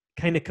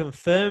kind of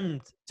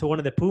confirmed to one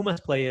of the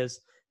Pumas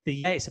players that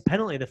it's a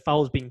penalty, the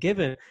foul's been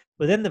given.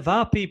 But then the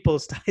VAR people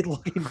started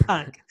looking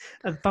back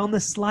and found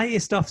the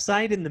slightest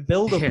offside in the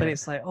build-up, and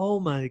it's like, oh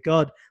my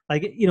God,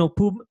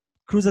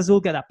 Cruz Azul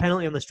get that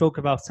penalty on the stroke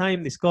of half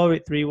time. They score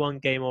it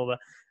 3-1, game over.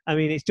 I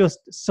mean, it's just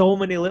so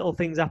many little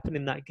things happen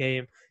in that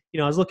game.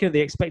 I was looking at the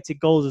expected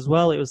goals as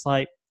well. It was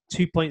like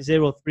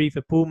 2.03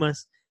 for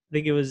Pumas. I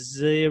think it was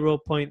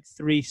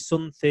 0.3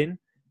 something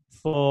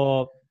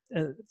for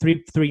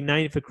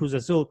 3.39 for Cruz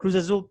Azul. Cruz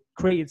Azul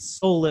created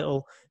so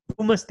little.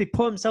 Pumas, they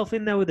put himself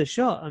in there with a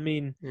shot. I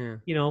mean,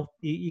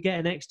 you get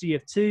an XG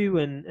of 2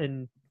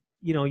 and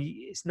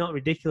it's not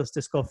ridiculous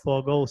to score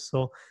 4 goals.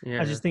 So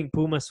I just think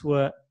Pumas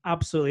were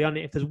absolutely on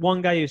it. If there's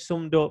one guy who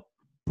summed up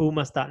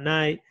Pumas that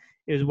night,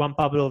 it was Juan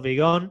Pablo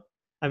Vigon.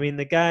 I mean,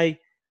 the guy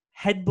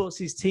headbutts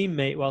his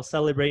teammate while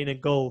celebrating a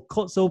goal,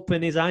 cuts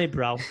open his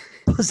eyebrow,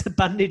 puts a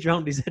bandage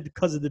around his head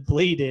because of the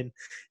bleeding,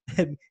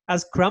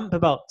 has cramp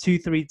about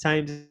 2-3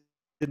 times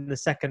in the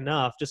second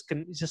half, just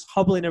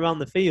hobbling around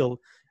the field.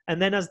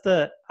 And then has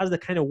the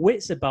kind of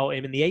wits about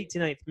him in the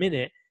 89th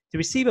minute to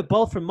receive a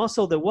ball from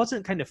Musso that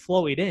wasn't kind of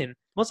floated in.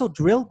 Musso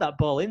drilled that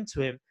ball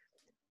into him,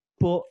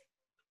 but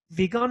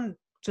Vigon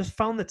just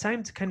found the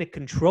time to kind of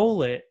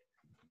control it,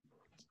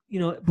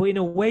 but in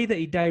a way that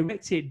he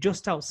directed it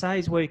just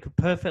outside where he could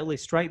perfectly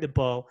strike the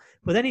ball.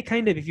 But then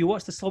if you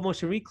watch the slow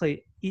motion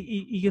replay,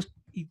 he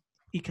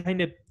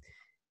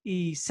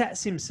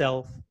sets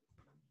himself,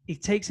 he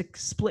takes a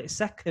split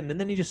second, and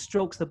then he just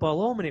strokes the ball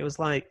home, and it was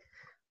like,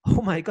 oh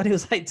my God, it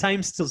was like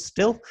time stood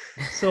still.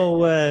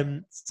 So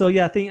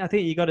I think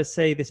you got to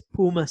say this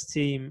Pumas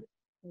team,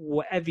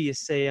 whatever you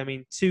say, I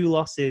mean, 2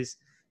 losses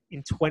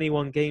in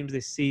 21 games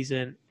this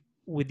season,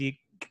 with your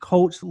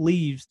coach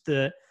leaves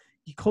the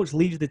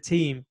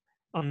team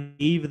on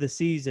the eve of the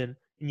season,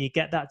 and you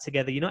get that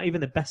together. You're not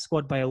even the best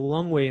squad by a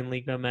long way in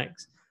Liga MX.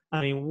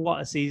 I mean,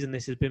 what a season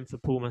this has been for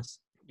Pumas.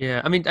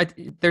 Yeah, I mean,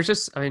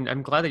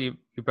 I'm glad that you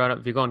brought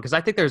up Vigon, because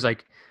I think there's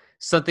like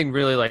something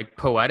really like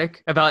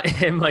poetic about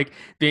him like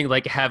being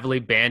like heavily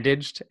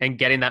bandaged and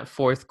getting that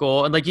 4th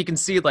goal, and like you can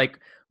see like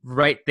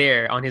right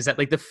there on his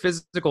like the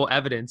physical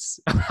evidence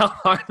of how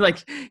hard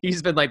like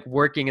he's been like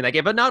working in that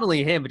game. But not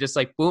only him, but just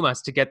like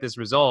Pumas to get this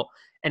result,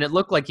 and it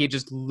looked like he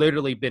just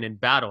literally been in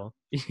battle,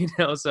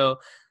 So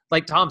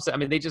like Tom said, I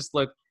mean, they just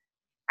look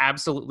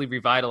absolutely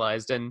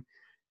revitalized, and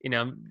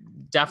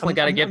definitely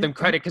got to give them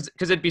credit, because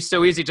it'd be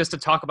so easy just to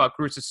talk about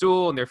Cruz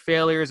Azul and their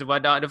failures and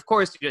whatnot. And of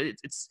course,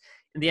 it's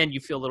in the end, you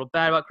feel a little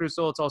bad about Cruz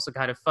Azul. It's also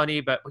kind of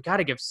funny, but we got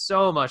to give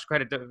so much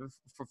credit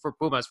for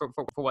Pumas for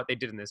what they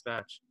did in this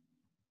match.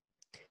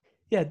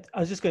 Yeah, I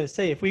was just going to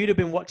say, if we would have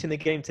been watching the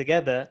game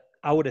together,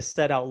 I would have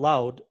said out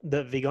loud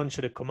that Vigon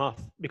should have come off,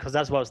 because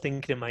that's what I was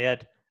thinking in my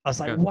head. I was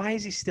like, why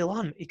is he still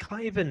on? He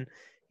can't even.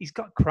 He's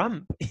got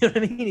cramp. You know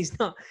what I mean? He's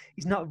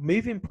not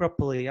moving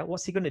properly.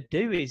 What's he going to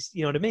do?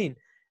 You know what I mean?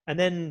 And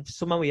then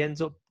somehow he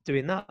ends up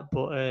doing that.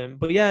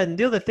 But yeah, and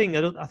the other thing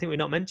I think we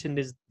not mentioned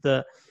is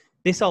that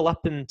this all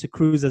happened to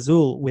Cruz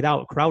Azul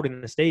without a crowd in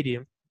the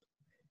stadium.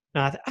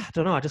 Now, I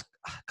don't know. I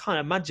can't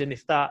imagine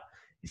if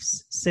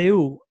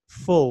Seul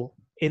full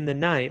in the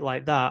night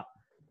like that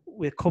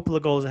with a couple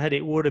of goals ahead,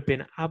 it would have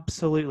been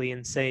absolutely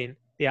insane,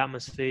 the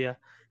atmosphere.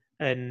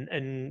 And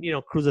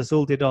Cruz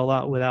Azul did all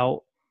that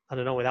without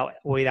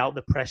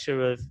the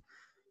pressure of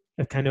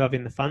kind of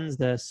having the fans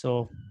there.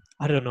 So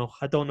I don't know.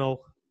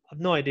 I've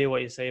no idea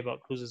what you say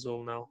about Cruz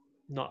Azul now.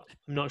 I'm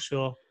not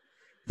sure.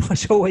 I'm not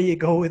sure where you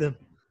go with them.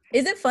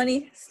 Is it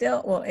funny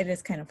still? Well, it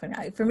is kind of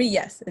funny. For me,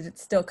 yes,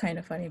 it's still kind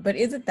of funny. But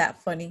is it that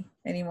funny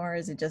anymore? Or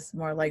is it just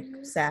more like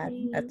sad?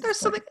 There's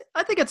something.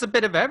 I think it's a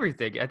bit of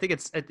everything. I think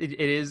it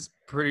is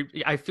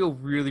pretty. I feel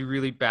really,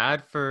 really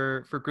bad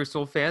for Cruz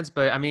Azul fans,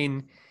 but I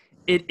mean,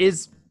 it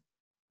is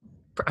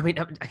I mean,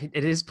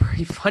 it is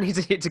pretty funny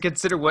to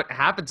consider what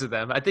happened to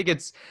them. I think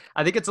it's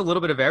a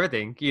little bit of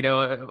everything. You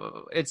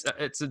know, it's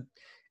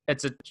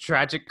a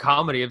tragic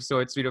comedy of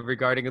sorts, you know,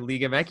 regarding a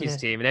Liga MX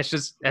team,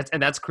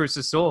 and that's Cruz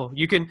Azul.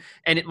 You can,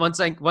 and once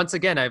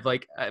again, I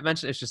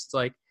mentioned, it's just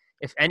like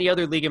if any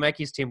other Liga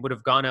MX team would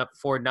have gone up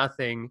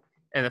 4-0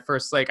 in the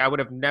first leg, I would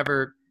have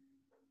never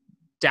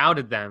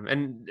doubted them.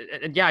 And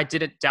yeah, I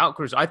didn't doubt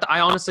Cruz. I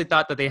honestly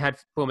thought that they had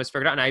Pumas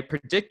figured out, and I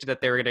predicted that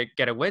they were going to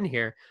get a win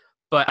here.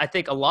 But I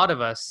think a lot of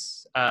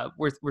us,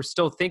 we're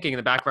still thinking in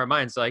the back of our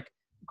minds, like,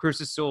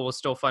 Cruz Azul will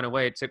still find a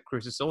way to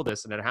Cruz Azul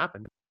this, and it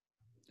happened.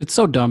 It's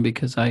so dumb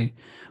because I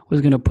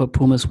was going to put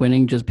Pumas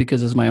winning just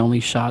because it's my only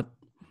shot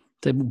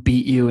to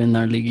beat you in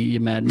our Liga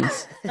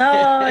Madness.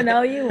 Oh,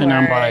 no, you weren't. And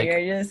I'm like,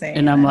 you're just saying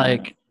and I'm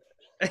that.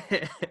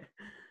 like,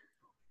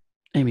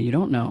 Amy, you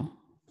don't know.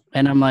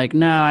 And I'm like,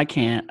 no, I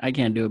can't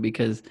do it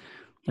because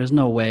there's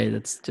no way.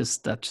 That's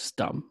just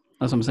dumb.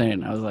 That's what I'm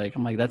saying.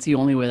 I'm like, that's the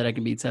only way that I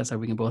can beat Cesar.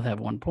 We can both have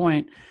 1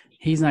 point.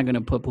 He's not going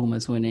to put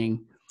Pumas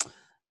winning.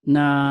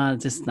 Nah,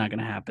 it's just not going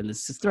to happen.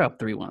 Let's just throw up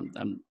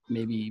 3-1.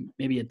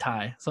 Maybe a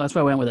tie. So that's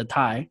why I went with a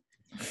tie.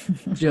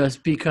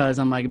 Just because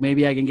I'm like,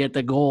 maybe I can get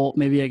the goal.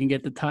 Maybe I can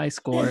get the tie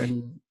score.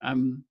 And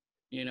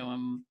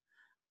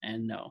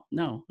and no,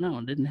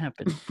 it didn't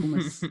happen.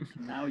 Pumas,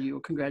 now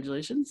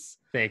congratulations.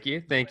 Thank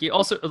you.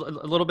 Also,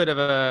 a little bit of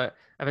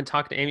I've been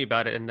talking to Amy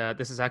about it, and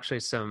this is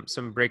actually some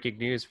breaking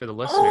news for the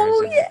listeners.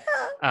 Oh, yeah.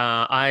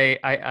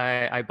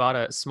 I bought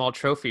a small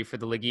trophy for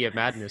the Liga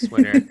Madness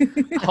winner.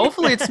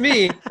 Hopefully it's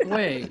me.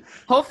 Wait.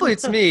 Hopefully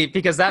it's me,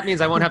 because that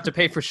means I won't have to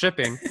pay for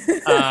shipping.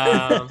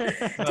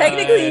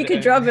 Technically, you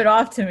could drop it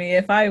off to me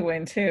if I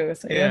win too,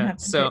 so you don't have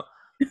to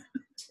pay.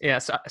 Yeah,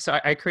 so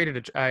I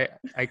created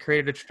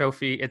a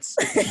trophy. It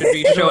should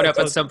be showing up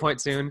at some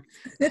point soon.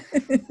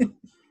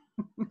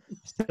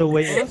 Still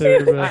waiting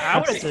for. I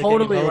would have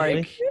totally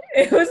like.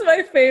 It was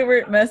my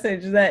favorite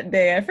message that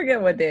day. I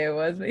forget what day it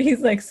was, but he's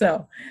like,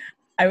 so.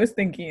 I was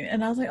thinking,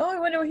 and I was like, oh, I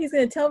wonder what he's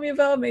going to tell me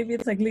about. Maybe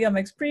it's like Liga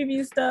MX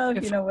preview stuff,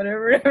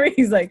 whatever.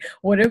 He's like,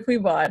 what if we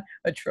bought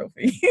a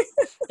trophy?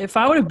 If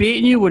I would have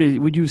beaten you,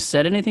 would you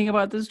said anything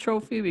about this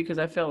trophy? Because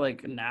I felt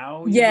like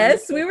now.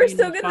 Yes, we were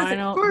still going to say,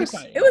 of course.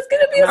 It was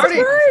going to be a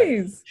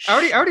surprise.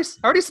 I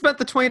already spent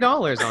the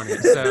 $20 on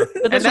it. So.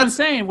 But that's what I'm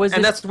saying. Was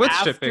this that's with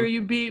after shipping.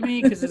 You beat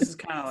me? Because this is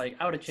kind of like,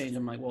 I would have changed.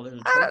 I'm like, well,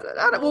 there's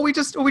well, we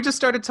just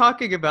started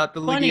talking about the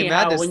Liga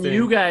Madness when thing.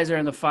 You guys are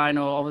in the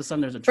final, all of a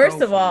sudden there's a trophy.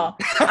 First of all,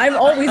 I'm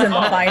always in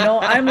the final.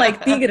 I'm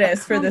like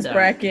Tigres for this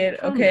bracket.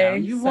 Okay,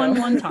 you've won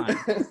one time.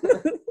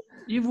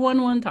 You've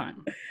won one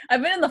time.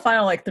 I've been in the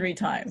final like 3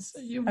 times.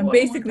 I'm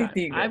basically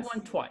Tigres. I've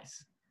won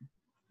twice.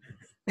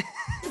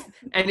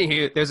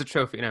 Anywho, there's a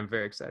trophy, and I'm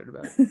very excited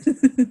about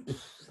it.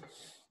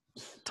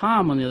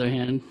 Tom, on the other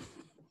hand.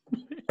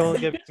 Don't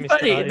get me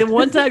funny. started. The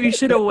one time you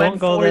should have went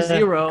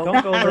 4-0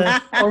 Don't go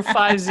there. or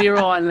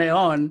 5-0 on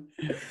Leon.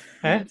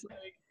 Eh?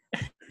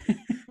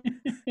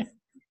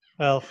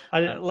 Well,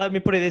 let me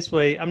put it this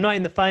way. I'm not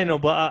in the final,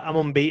 but I'm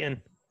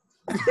unbeaten.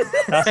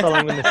 That's all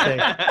I'm going to say.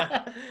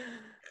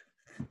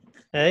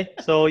 Hey,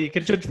 so you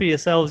can judge for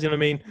yourselves, you know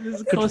what I mean?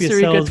 Costa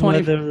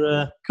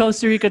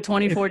Rica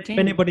 2014. If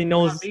anybody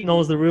knows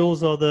the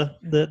rules or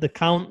the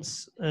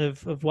counts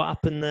of what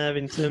happened there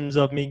in terms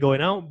of me going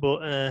out,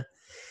 but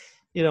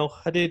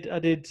I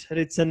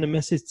did send a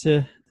message to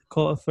the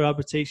Court for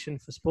Arbitration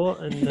for Sport,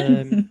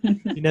 and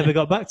you never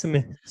got back to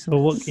me. So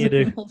what can you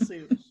do?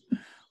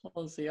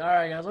 We'll see. All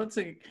right, guys. Let's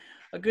see.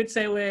 A good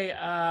segue.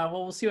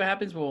 Well, we'll see what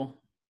happens. Well,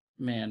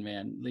 man,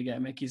 Liga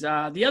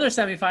MX. The other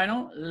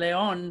semifinal,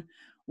 Leon,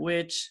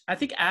 which I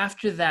think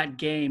after that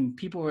game,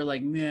 people were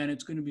like, man,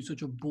 it's going to be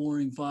such a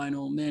boring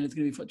final. Man, it's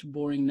going to be such a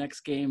boring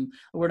next game.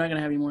 We're not going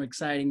to have any more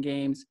exciting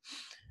games.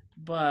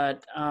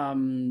 But,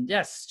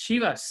 yes,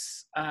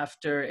 Chivas,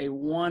 after a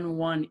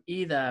 1-1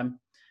 ida,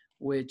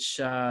 which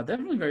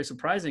definitely very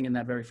surprising in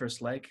that very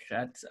first leg.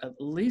 That's at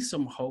least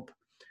some hope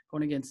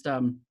going against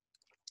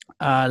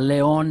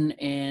Leon,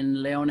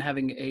 and Leon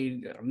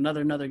having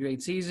another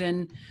great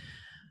season.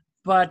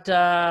 But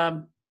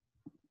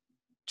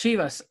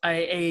Chivas,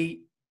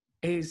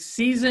 a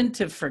season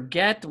to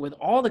forget with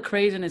all the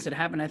craziness that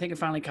happened. I think it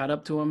finally caught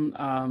up to him.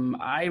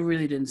 I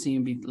really didn't see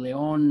him beat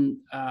Leon.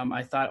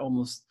 I thought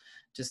almost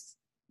just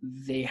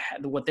they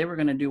had what they were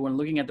going to do when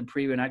looking at the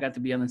preview, and I got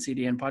to be on the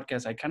CDN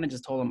podcast. I kind of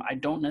just told them I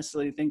don't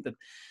necessarily think that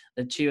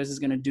Chivas is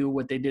going to do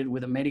what they did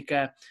with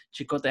America.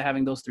 Chicote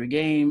having those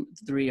 3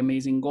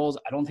 amazing goals.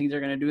 I don't think they're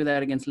going to do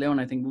that against Leon.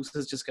 I think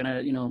Busa's just going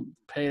to,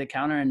 play the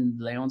counter,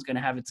 and Leon's going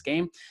to have its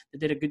game. They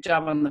did a good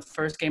job on the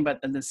first game, but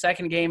in the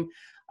second game,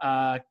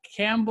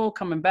 Campbell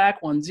coming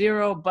back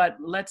 1-0. But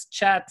let's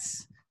chat,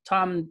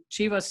 Tom,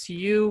 Chivas, to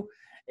you.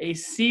 A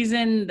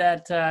season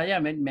that,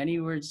 many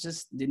were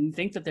just didn't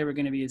think that they were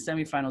going to be in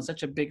semifinals.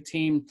 Such a big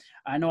team.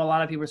 I know a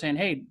lot of people are saying,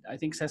 hey, I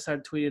think Cesar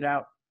tweeted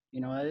out,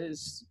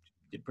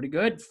 did pretty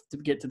good to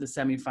get to the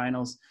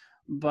semifinals.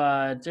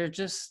 But there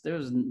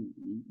was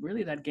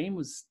really that game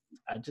was,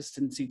 I just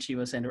didn't see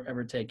Chivas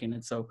ever taking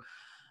it. So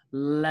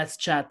let's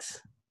chat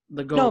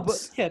the goals. No,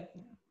 but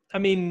yeah, I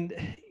mean,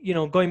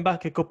 going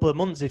back a couple of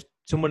months, if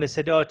someone had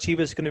said, "Oh,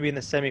 Chivas is going to be in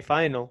the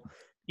semi-final,"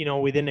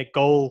 within a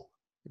goal,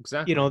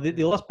 Exactly.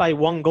 they lost by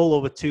 1 goal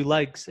over 2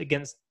 legs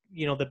against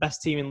the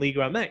best team in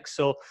Liga MX.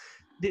 So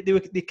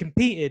they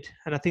competed,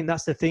 and I think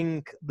that's the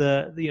thing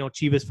that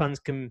Chivas fans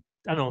can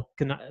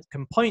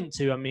point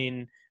to. I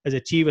mean, as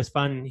a Chivas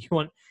fan, you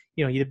want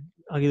you're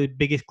the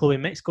biggest club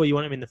in Mexico. You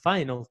want them in the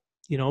final,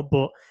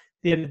 But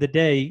at the end of the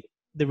day,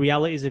 the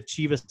realities of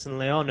Chivas and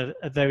Leon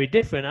are very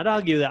different. I'd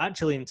argue that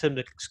actually, in terms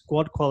of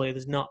squad quality,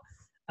 there's not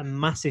a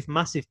massive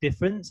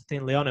difference. I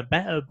think Leon are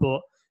better,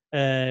 but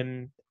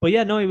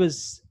yeah, no, it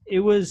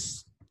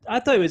was. I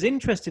thought it was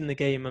interesting, the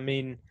game. I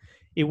mean,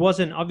 it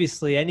wasn't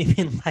obviously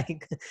anything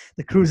like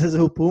the Cruz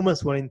Azul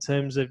Pumas one in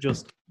terms of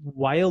just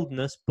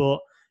wildness, but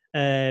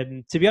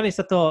to be honest,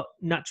 I thought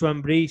Nacho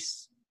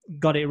Ambriz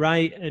got it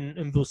right,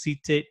 and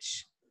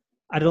Vucitic,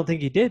 I don't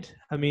think he did.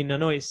 I mean, I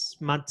know it's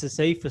mad to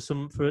say for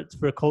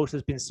a coach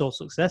that's been so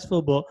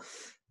successful, but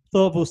I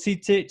thought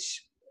Vucitic,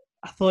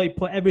 I thought he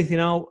put everything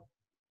out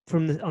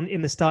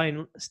in the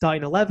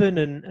starting 11,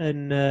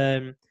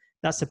 and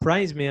that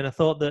surprised me. And I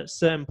thought that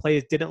certain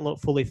players didn't look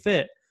fully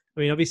fit. I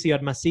mean, obviously you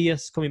had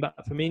Macias coming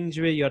back from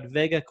injury, you had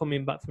Vega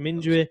coming back from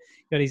injury, you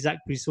had Isaac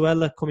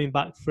Brizuela coming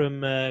back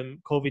from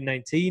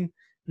COVID-19,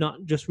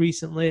 not just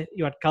recently.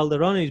 You had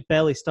Calderon, who's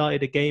barely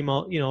started a game,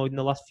 in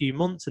the last few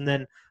months, and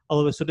then all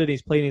of a sudden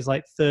he's playing his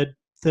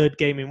third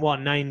game in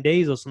 9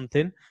 days or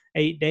something,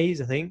 8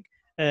 days I think,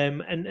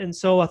 and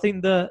so I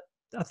think that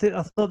I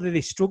thought that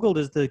they struggled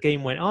as the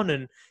game went on.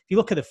 And if you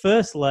look at the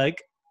first leg,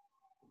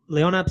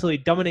 Leon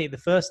absolutely dominated the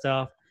first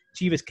half.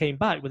 Chivas came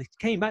back, but they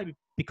came back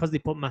because they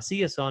put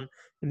Macias on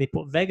and they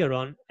put Vega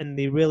on, and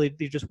they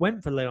just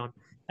went for Leon.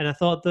 And I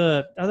thought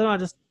I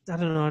just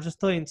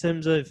thought in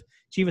terms of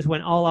Chivas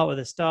went all out at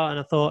the start, and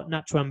I thought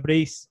Nacho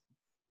Ambriz,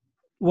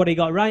 what he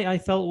got right, I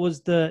felt,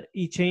 was that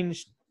he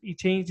changed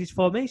his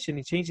formation,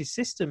 he changed his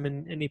system,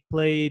 and he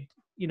played,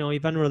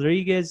 Ivan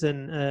Rodriguez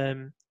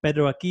and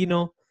Pedro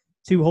Aquino,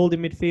 2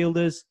 holding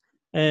midfielders.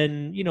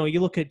 And you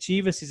look at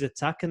Chivas'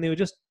 attack, and they were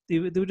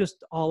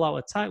just all out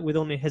attack with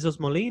only Jesus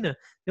Molina.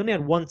 They only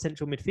had 1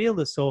 central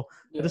midfielder, so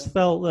I just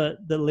felt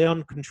that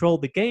Leon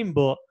controlled the game.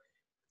 But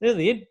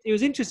really, it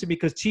was interesting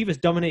because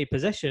Chivas dominated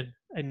possession,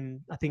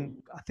 and I think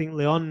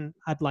Leon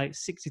had like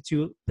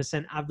 62%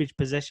 average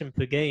possession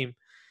per game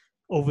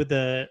over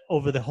the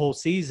whole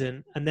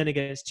season, and then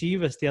against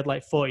Chivas they had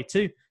like 42.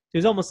 It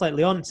was almost like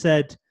Leon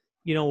said,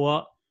 "You know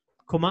what?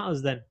 Come at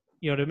us then.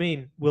 You know what I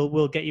mean?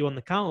 We'll get you on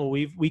the counter.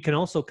 We can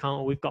also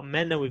counter. We've got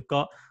Mena, we've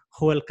got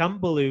Joel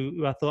Campbell,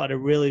 who I thought had a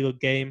really good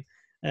game.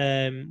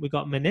 We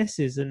got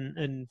Meneses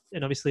and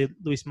obviously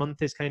Luis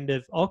Montes kind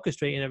of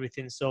orchestrating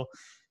everything. So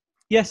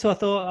yeah, so I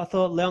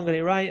thought Leon got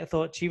it right. I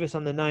thought Chivas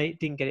on the night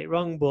didn't get it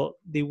wrong, but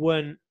they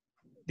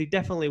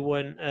definitely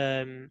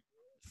weren't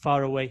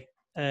far away.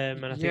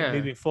 And I think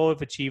moving forward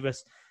for Chivas,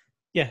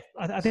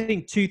 I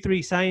think 2-3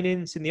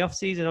 signings in the off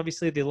season.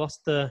 Obviously they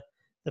lost the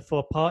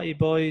 4 party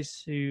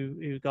boys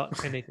who got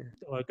kind of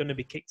are going to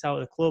be kicked out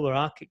of the club or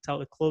are kicked out of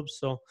the club.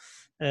 So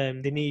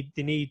they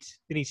need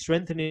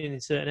strengthening in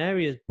certain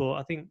areas. But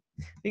I think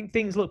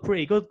things look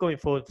pretty good going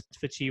forward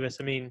for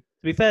Chivas. I mean,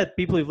 to be fair,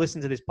 people who've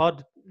listened to this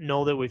pod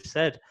know that we've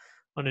said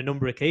on a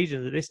number of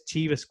occasions that this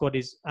Chivas squad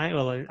is,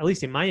 well, at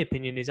least in my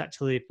opinion, is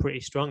actually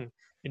pretty strong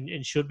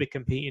and should be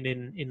competing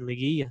in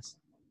Liguillas.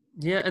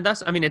 Yeah, and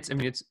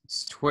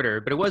it's Twitter,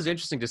 but it was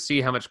interesting to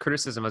see how much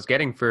criticism I was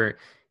getting for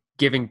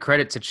giving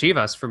credit to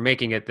Chivas for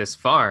making it this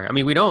far. I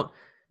mean, we don't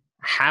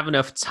have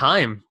enough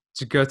time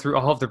to go through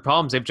all of the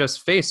problems they've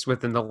just faced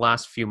within the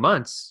last few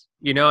months,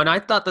 and I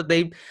thought that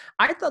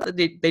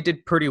they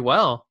did pretty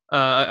well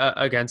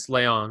against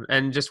Leon.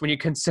 And just when you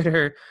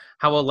consider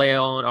how well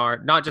Leon are,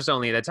 not just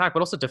only in attack, but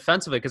also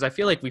defensively, because I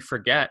feel like we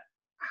forget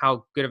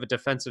how good of a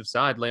defensive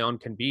side Leon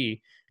can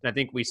be. And I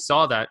think we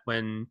saw that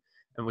when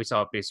we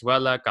saw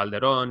Brizuela,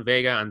 Calderon,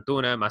 Vega,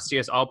 Antuna,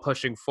 Macias all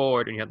pushing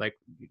forward, and you had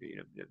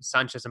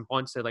Sanchez and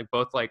Ponce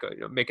both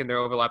making their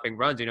overlapping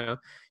runs. You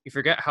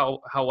forget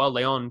how well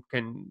Leon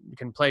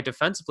can play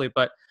defensively,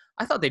 but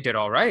I thought they did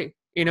all right.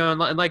 And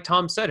like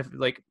Tom said,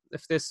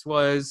 if this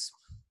was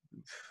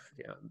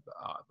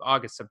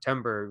August,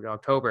 September,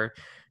 October,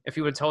 if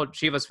you would have told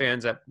Chivas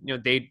fans that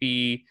they'd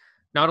be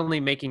not only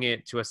making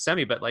it to a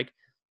semi, but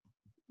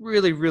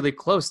really, really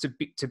close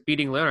to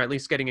beating Leon, or at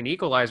least getting an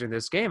equalizer in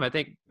this game, I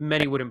think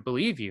many wouldn't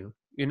believe you.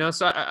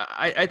 So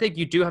I think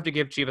you do have to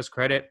give Chivas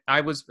credit.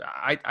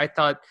 I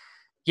thought,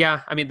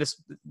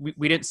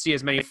 we didn't see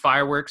as many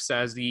fireworks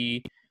as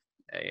the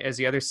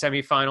other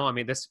semifinal. I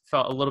mean, this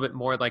felt a little bit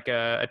more like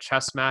a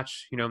chess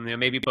match.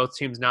 Maybe both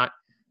teams not.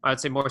 I would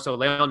say more so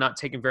Leon not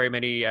taking very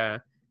many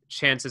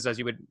chances as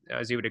you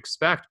would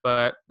expect,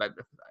 but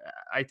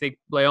I think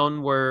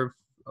Leon were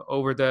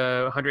over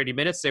the 180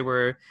 minutes. They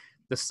were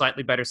the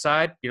slightly better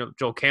side.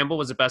 Joel Campbell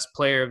was the best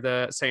player of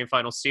the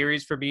semifinal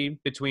series for me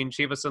between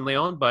Chivas and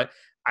Leon, but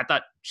I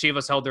thought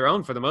Chivas held their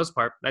own for the most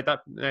part. I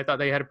thought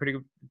they had a pretty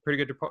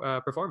good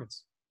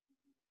performance.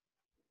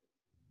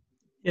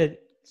 Yeah,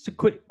 Just a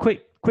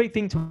quick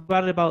thing to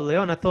add about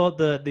Leon. I thought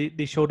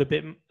they showed a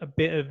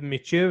bit of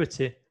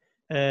maturity.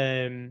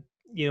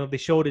 They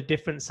showed a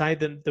different side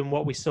than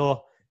what we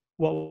saw.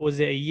 What was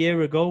it, a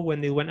year ago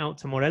when they went out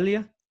to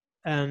Morelia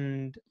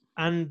and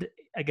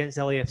against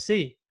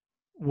LAFC,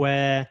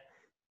 where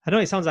I know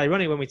it sounds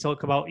ironic when we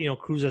talk about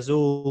Cruz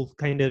Azul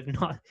kind of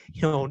not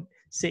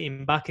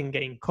sitting back and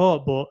getting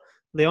caught, but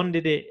Leon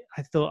did it.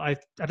 I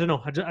don't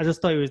know. I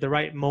just thought it was the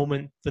right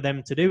moment for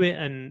them to do it,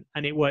 and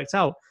it worked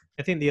out.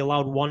 I think they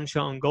allowed one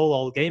shot on goal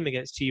all game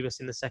against Chivas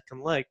in the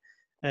second leg,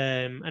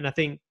 and I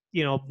think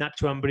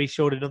Nacho Ambriz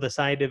showed another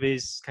side of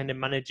his kind of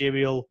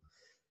managerial,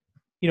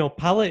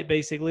 palette,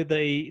 basically, that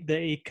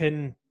he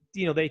can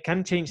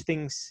change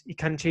things. He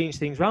can change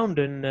things around,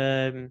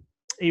 and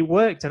it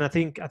worked. And I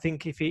think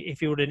if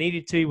he would have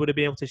needed to, he would have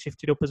been able to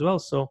shift it up as well.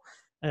 So,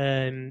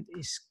 I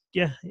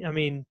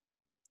mean,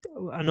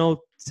 I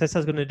know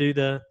Cesar's going to do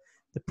the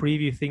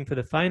preview thing for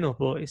the final,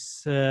 but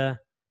it's going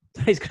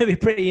to be a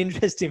pretty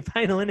interesting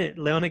final, isn't it?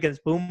 Leon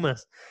against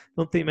Pumas. I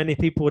don't think many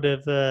people would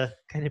have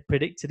kind of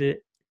predicted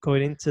it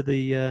going into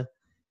the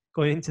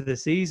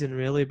season,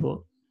 really. But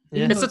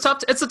yeah. It's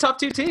the top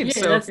two teams.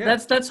 Yeah,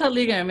 so, that's how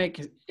Liga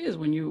MX is.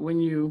 When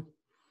you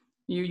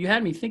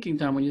had me thinking,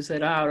 Tom, when you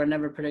said, I would have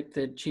never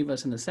predicted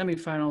Chivas in the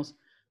semifinals.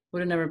 Would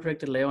have never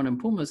predicted Leon and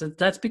Pumas.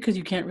 That's because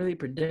you can't really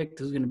predict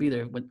who's going to be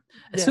there. But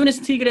as soon as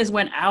Tigres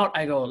went out,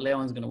 I go,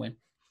 Leon's going to win.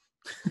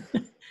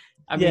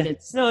 I mean,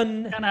 it's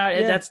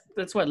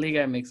that's what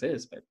Liga MX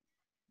is. But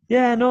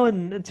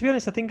and to be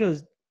honest, I think I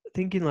was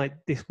thinking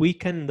like this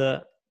weekend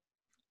that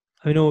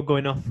I know we're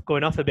going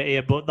off a bit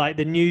here, but like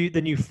the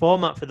new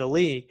format for the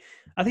league,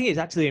 I think it's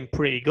actually been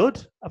pretty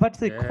good. I've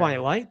actually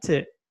quite liked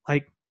it.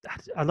 Like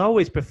I'd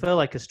always prefer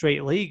like a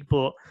straight league,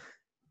 but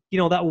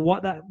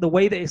the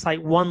way that it's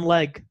like one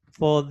leg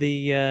for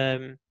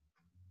the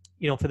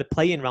for the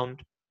playing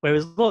round.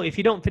 Whereas look, if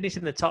you don't finish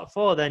in the top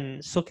four, then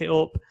suck it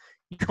up.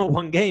 You got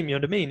one game. You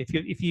know what I mean?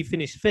 If you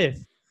finish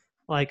fifth,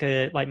 like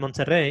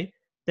Monterrey,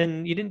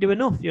 then you didn't do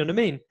enough. You know what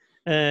I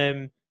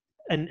mean?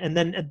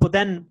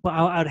 But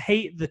I'd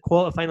hate the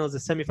quarterfinals, the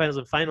semifinals,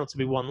 and final to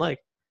be one leg.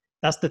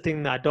 That's the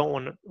thing that I don't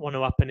want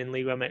to happen in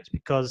Liga MX,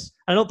 because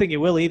I don't think it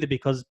will either,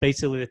 because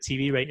basically the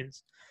TV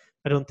ratings.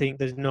 I don't think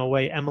there's no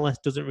way. MLS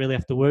doesn't really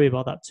have to worry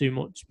about that too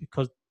much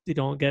because they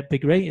don't get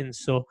big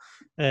ratings. So,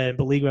 but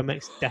Liga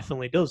MX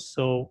definitely does.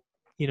 So,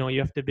 you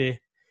have to be.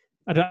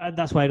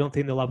 That's why I don't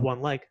think they'll have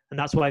one leg, and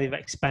that's why they've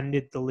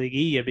expanded the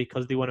Liga,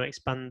 because they want to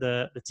expand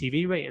the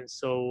TV ratings.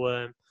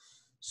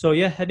 So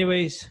yeah.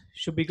 Anyways,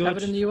 should be good. Have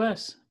it in the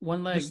US.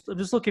 One leg. I'm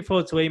just looking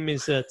forward to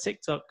Amy's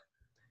TikTok.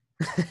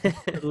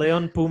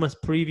 Leon Pumas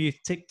preview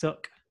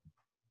TikTok.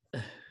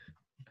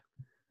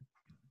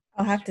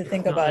 I'll have to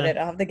think about it.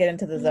 I'll have to get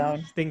into the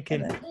zone.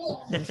 Thinking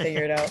and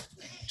figure it out.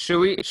 Should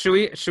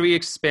we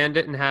expand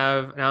it and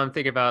have? Now I'm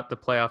thinking about the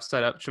playoff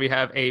setup. Should we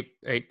have a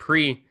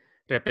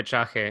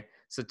pre-repechaje?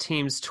 So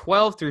teams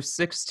 12 through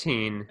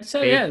 16.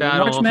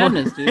 March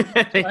Madness, dude.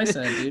 That's what I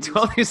said, dude.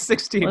 12 through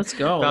 16. Let's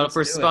go. Battle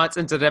for spots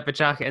into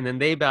repechaje, and then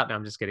they battle. No,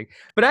 I'm just kidding.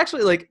 But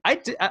actually, like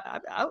I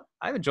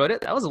enjoyed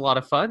it. That was a lot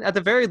of fun. At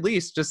the very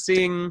least, just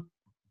seeing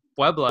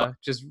Puebla,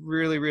 just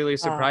really, really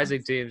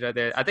surprising teams right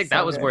there. I think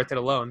that was worth it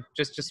alone.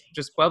 Just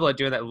Puebla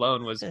doing that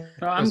alone was.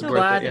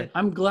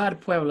 I'm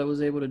glad Puebla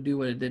was able to do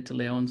what it did to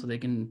León, so they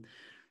can,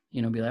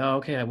 be like, oh,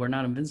 okay, we're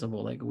not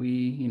invincible. Like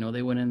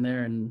they went in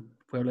there and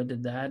Puebla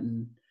did that,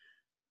 and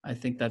I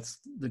think that's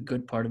the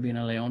good part of being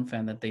a León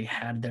fan, that they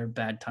had their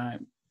bad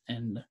time.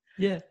 And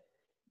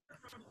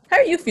how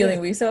are you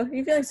feeling, Wiso? Are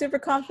you feeling super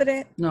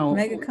confident? No.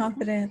 Mega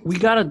confident? We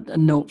got a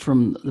note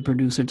from the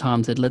producer,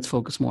 Tom, said, let's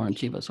focus more on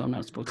Chivas, so I'm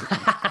not supposed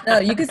to. No,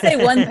 you can say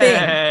one thing.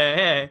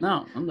 Hey.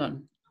 No, I'm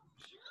done.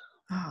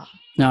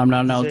 No, I'm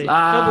not. No. We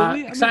got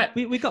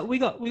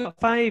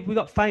five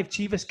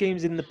Chivas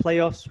games in the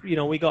playoffs.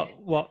 We got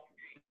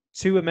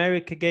 2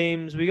 America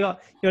games. We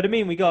got, what I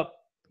mean? We got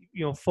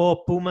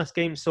 4 Pumas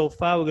games so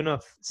far. We're gonna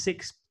have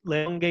 6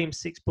 León games,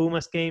 6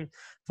 Pumas games,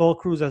 4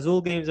 Cruz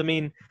Azul games. I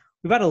mean,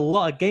 we've had a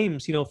lot of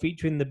games,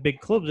 featuring the big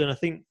clubs, and I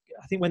think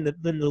when the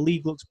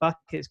league looks back,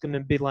 it's going to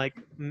be like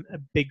a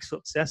big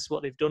success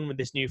what they've done with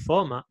this new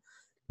format.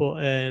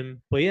 But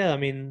yeah, I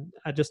mean,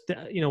 I just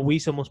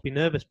Wiso must be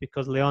nervous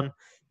because León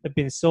have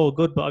been so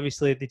good, but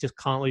obviously they just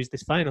can't lose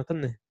this final,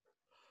 can they?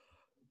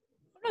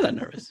 I'm not that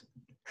nervous.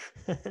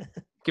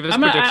 Give us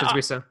predictions,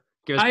 Wiso.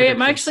 I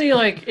am actually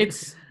like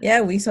it's.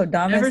 Yeah, Wiso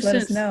Damas, let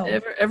us know.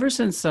 Ever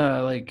since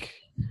I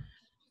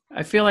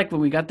feel like when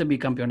we got the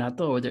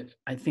bicampeonato,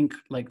 I think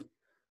like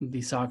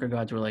the soccer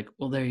gods were like,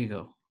 well, there you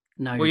go.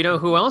 Now, well,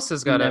 who else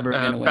has got a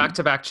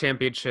back-to-back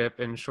championship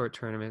in short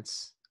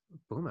tournaments?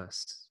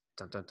 Pumas.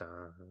 Dun, dun,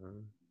 dun.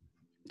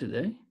 Did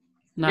they?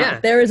 No. Yeah.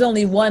 There is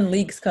only one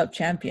Leagues Cup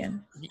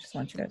champion. I just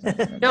want you guys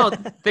to know. No,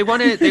 they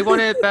won it. They won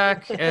it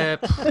back.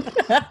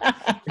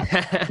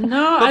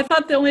 No, I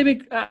thought they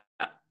only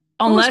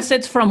unless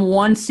it's from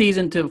one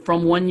season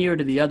from 1 year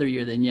to the other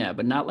year, then yeah,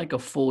 but not like a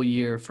full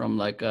year from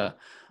like a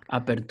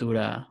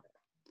Apertura.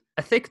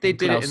 I think they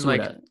did it in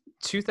like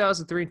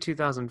 2003 and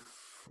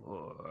 2004.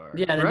 before.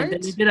 Yeah, right?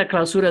 they did a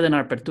clausura then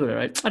apertura,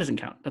 right? That doesn't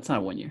count. That's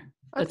not 1 year.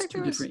 That's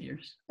two different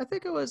years. I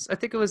think it was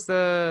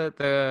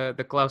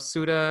the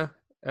clausura,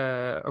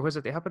 or was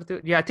it the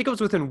apertura? Yeah, I think it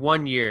was within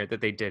 1 year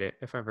that they did it,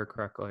 if I remember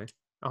correctly.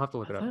 I'll have to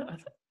look it up.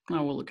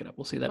 No, we'll look it up.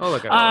 We'll see that. I'll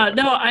look it up.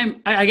 No,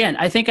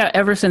 I think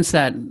ever since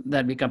that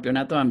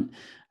bicampeonato,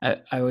 I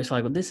always feel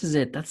like, well, this is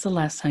it. That's the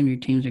last time your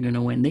teams are going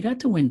to win. They got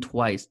to win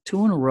twice,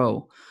 2 in a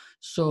row.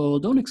 So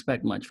don't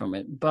expect much from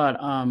it. But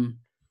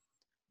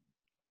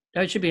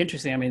it should be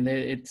interesting. I mean,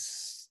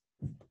 it's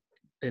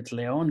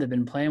León. They've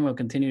been playing. Will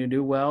continue to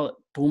do well.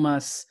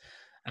 Pumas,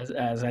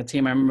 as a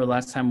team, I remember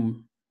last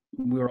time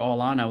we were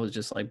all on, I was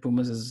just like,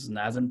 Pumas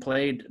hasn't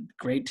played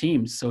great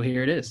teams. So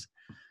here it is.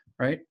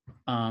 Right.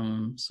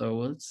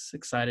 So it's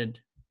excited.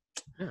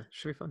 Yeah,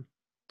 should be fun.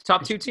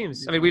 Top 2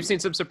 teams. I mean, we've seen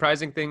some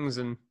surprising things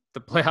in the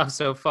playoffs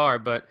so far,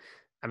 but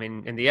I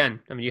mean, in the end,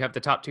 you have the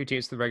top 2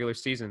 teams in the regular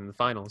season in the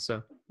finals.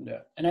 So yeah,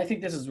 and I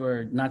think this is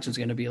where Nacho's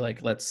going to be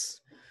like, let's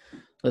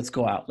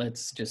go out,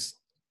 let's just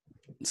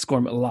score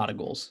a lot of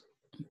goals,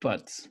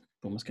 but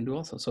Pumas can do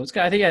also. So it's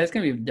going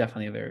to be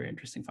definitely a very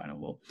interesting final.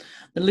 Well,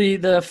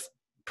 the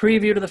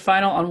preview to the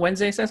final on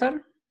Wednesday,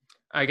 Cesar.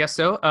 I guess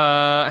so.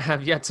 I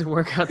have yet to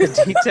work out the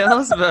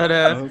details, but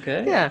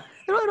okay. Yeah,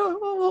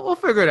 we'll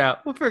figure it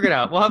out.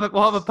 We'll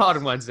have a pod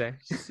on Wednesday.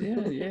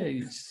 Yeah.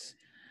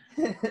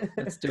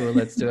 Let's do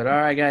it.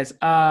 All right, guys.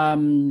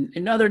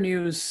 In other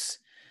news,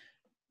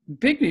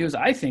 big news,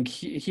 I think,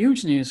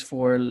 huge news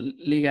for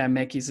Liga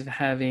MX of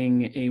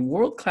having a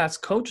world-class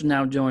coach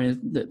now join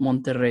the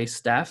Monterrey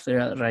staff, the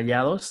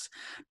Rayados,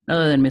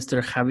 other than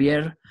Mr.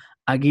 Javier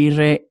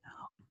Aguirre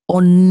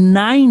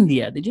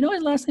Onaindia. Did you know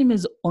his last name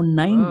is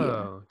Onaindia?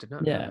 Oh, did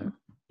not know that.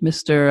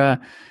 Mr.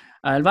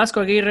 El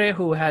Vasco Aguirre,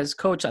 who has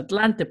coached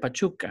Atlante,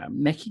 Pachuca,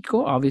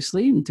 Mexico,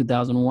 obviously, in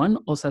 2001,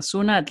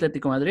 Osasuna,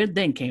 Atletico Madrid,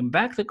 then came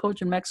back to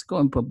coach in Mexico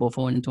and put both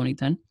on in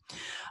 2010.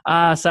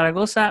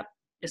 Zaragoza,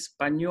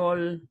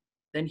 Espanyol,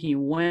 then he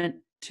went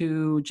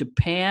to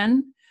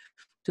Japan,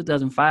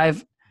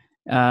 2005.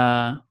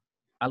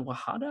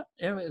 Al-Wahada?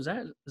 Is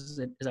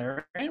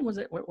that right?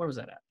 Where was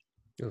that at?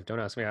 Ooh, don't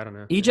ask me. I don't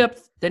know. Egypt.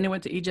 Then he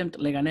went to Egypt,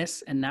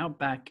 Leganés, and now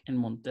back in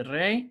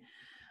Monterrey.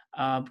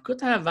 Good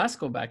to have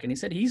Vasco back. And he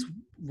said he's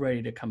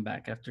ready to come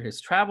back after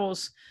his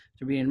travels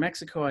to be in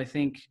Mexico. I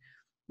think,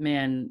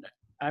 man,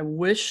 I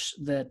wish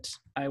that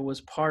I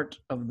was part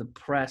of the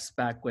press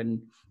back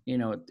when,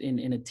 in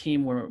a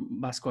team where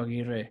Vasco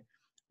Aguirre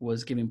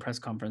was giving press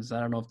conferences. I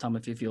don't know if, Tom,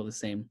 if you feel the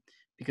same.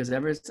 Because I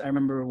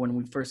remember when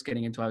we first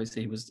getting into,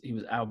 obviously he was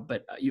out,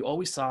 but you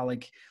always saw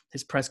like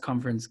his press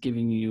conference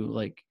giving you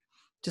like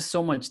just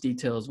so much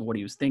details of what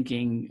he was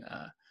thinking.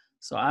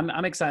 So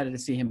I'm excited to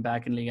see him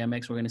back in Liga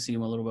MX. We're going to see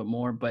him a little bit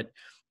more, but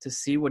to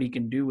see what he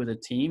can do with a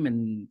team,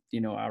 and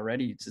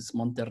already just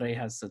Monterrey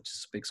has such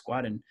a big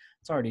squad and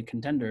it's already a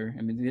contender.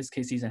 I mean, this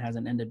case season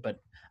hasn't ended,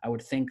 but I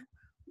would think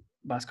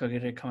Vasco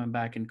Aguirre coming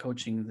back and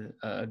coaching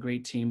a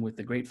great team with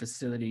a great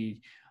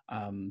facility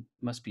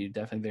must be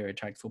definitely very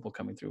attractive football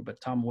coming through.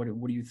 But Tom, what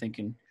are you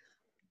thinking?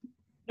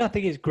 No, I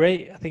think it's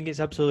great. I think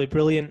it's absolutely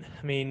brilliant.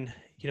 I mean,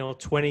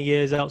 20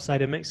 years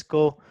outside of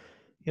Mexico,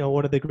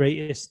 one of the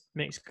greatest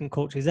Mexican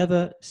coaches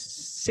ever,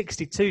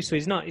 62. So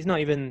he's not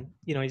even,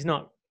 he's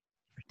not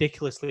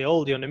ridiculously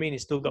old. You know what I mean?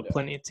 He's still got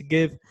plenty to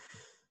give.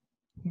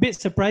 A bit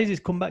surprised he's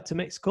come back to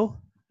Mexico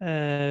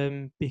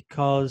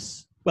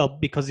because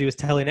he was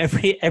telling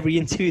every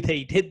interview that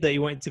he did that he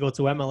wanted to go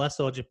to MLS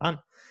or Japan.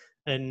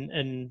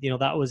 And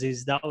that was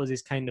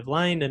his kind of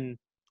line.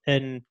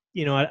 And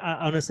I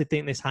honestly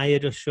think this hire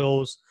just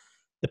shows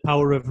the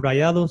power of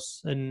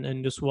Rayados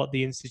and just what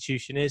the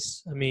institution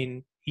is. I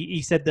mean,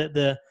 he said that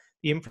the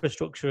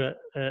infrastructure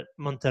at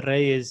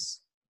Monterrey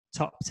is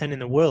top 10 in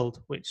the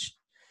world, which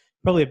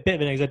probably a bit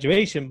of an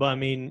exaggeration, but I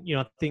mean,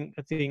 I think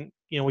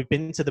we've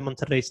been to the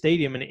Monterrey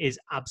Stadium and it is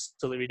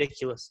absolutely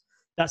ridiculous.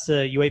 That's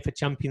a UEFA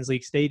Champions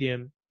League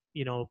stadium,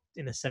 in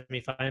a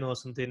semi-final or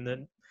something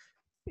that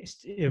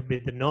it would be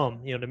the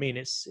norm. You know what I mean?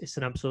 It's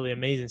an absolutely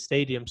amazing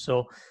stadium.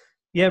 So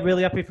yeah,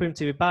 really happy for him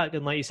to be back.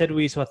 And like you said,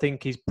 Wiso, I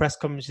think his press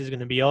conference is going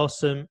to be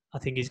awesome. I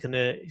think he's going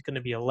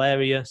to be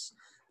hilarious.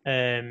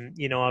 I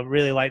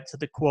really liked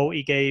the quote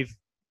he gave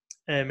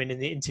in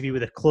the interview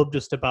with the club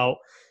just about,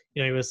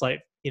 he was like,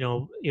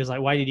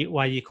 why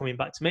are you coming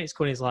back to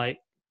Mexico? And he's like,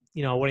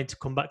 I wanted to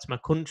come back to my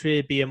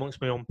country, be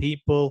amongst my own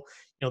people.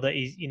 That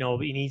he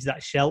needs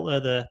that shelter,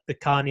 the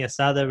carne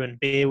asada and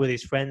beer with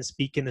his friends,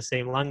 speaking the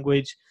same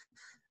language.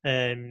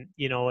 And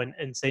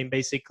saying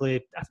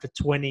basically after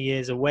 20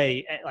 years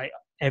away, like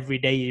every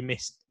day he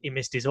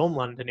missed his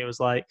homeland, and it was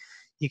like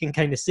you can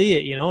kind of see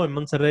it, and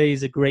Monterrey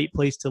is a great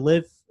place to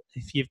live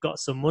if you've got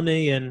some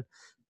money and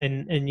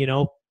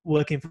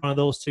working for one of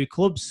those two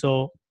clubs.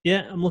 So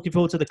yeah, I'm looking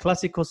forward to the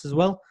Clásicos as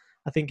well.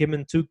 I think him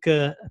and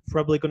Tuca are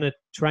probably going to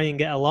try and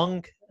get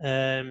along,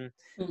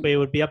 but it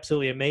would be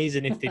absolutely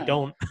amazing if they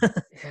don't.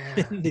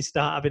 They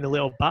start having a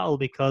little battle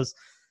because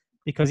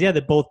yeah,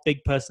 they're both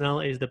big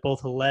personalities. They're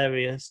both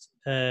hilarious.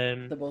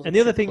 And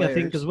the other thing I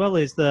think as well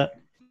is that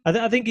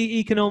I think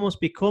he can almost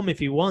become, if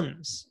he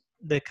wants,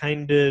 the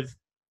kind of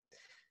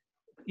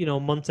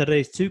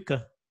Monterrey's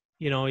Tuca.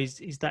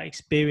 He's that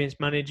experienced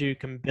manager who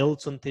can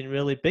build something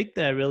really big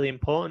there, really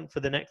important for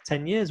the next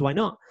 10 years. Why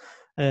not?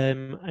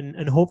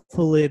 And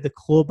hopefully the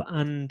club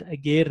and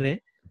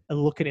Aguirre are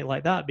looking at it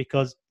like that,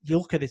 because you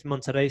look at this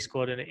Monterrey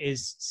squad and it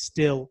is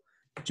still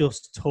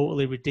just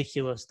totally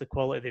ridiculous, the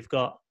quality they've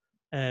got.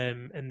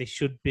 And they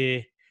should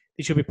be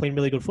playing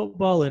really good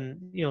football. And,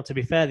 to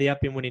be fair, they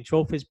have been winning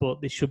trophies,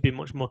 but they should be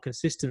much more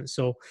consistent.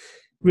 So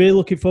really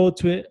looking forward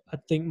to it. I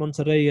think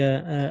Monterrey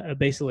are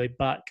basically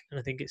back, and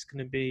I think it's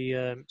going to be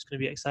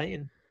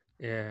exciting.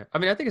 Yeah, I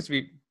mean, I think it's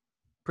going to be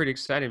pretty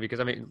exciting because,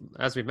 I mean,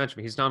 as we've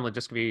mentioned, he's not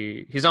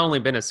only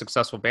been a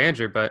successful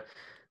manager, but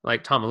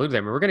like Tom alluded to,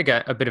 I mean, we're going to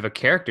get a bit of a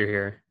character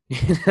here.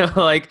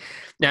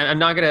 Now I'm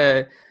not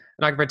gonna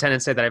pretend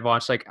and say that I've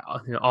watched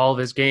all of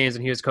his games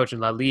and he was coaching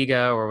La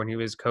Liga or when he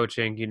was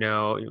coaching,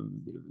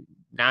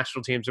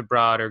 national teams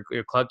abroad or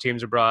club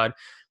teams abroad.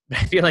 But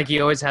I feel like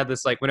he always had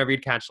this, whenever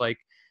he'd catch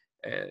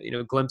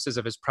glimpses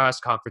of his press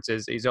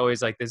conferences, he's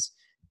always like this,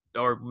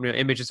 or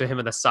images of him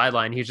on the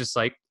sideline. He's just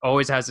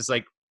always has this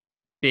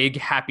big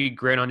happy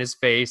grin on his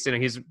face.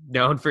 He's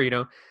known for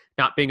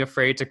not being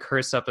afraid to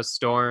curse up a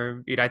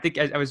storm. I think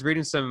I was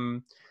reading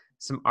some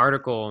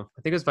article,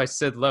 I think it was by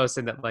Sid Lowe,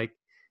 saying that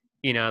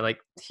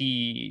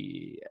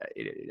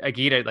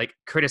Aguirre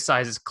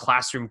criticizes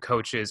classroom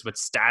coaches with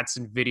stats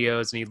and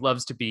videos, and he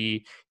loves to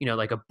be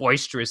a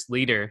boisterous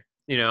leader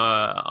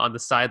on the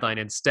sideline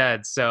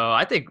instead. So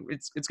I think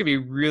it's gonna be a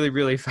really,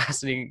 really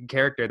fascinating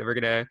character that we're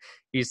gonna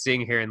be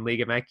seeing here in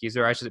Liga MX,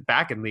 or I should say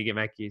back in Liga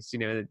MX.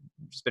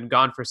 It's been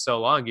gone for so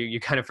long, you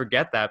kind of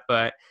forget that.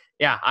 But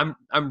yeah,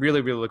 I'm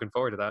really, really looking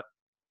forward to that.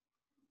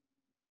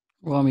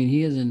 Well, I mean,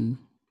 he hasn't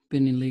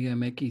been in Liga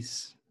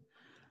MX,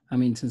 I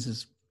mean, since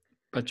his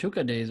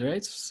Pachuca days,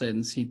 right?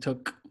 Since he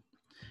took,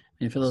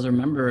 if you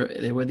remember,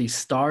 there were these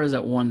stars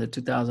that won the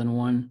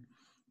 2001.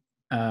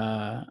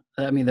 I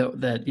mean, the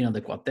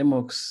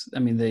Cuauhtemocs. I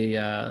mean,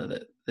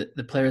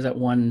 the players that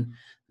won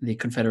the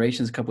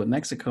Confederations Cup with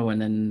Mexico,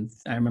 and then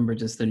I remember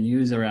just the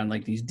news around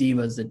these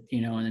divas that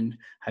and then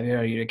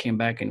Javier Aguirre came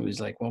back and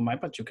was like, "Well, my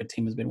Pachuca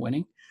team has been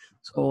winning,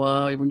 so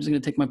we're just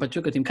going to take my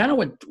Pachuca team." Kind of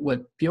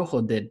what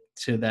Piojo did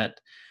to that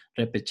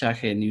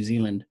repechaje in New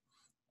Zealand,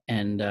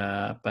 and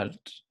but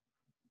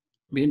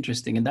be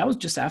interesting. And that was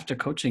just after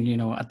coaching,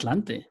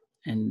 Atlante,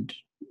 and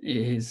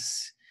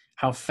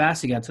how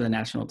fast he got to the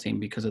national team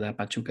because of that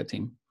Pachuca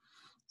team.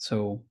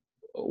 So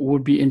it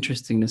would be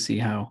interesting to see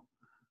how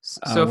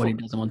what he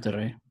does in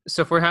Monterrey.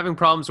 So if we're having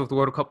problems with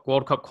World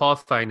Cup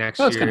qualifying next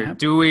year,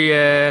 do we?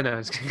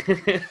 No, I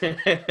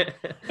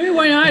mean,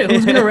 why not?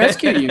 Who's going to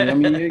rescue you? I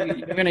mean, you're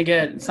going to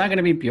get. It's not going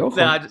to be Piojo.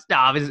 We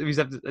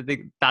have to, I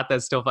think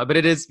that's still fun, but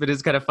it is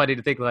kind of funny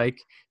to think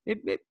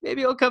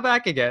maybe he'll come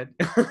back again.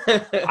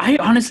 I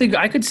honestly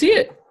could see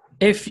it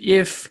if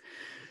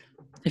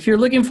you're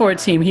looking for a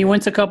team. He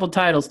wins a couple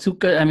titles.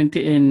 Tuca, I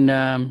mean,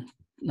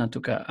 not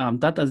Tuca.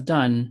 Tata's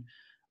done.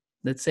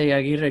 Let's say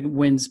Aguirre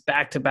wins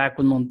back-to-back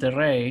with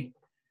Monterrey.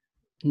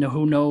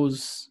 Who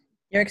knows?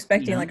 You're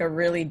expecting a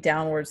really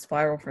downward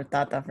spiral for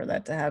Tata for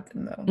that to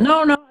happen, though.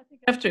 No. I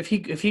think after if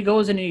he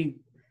goes and he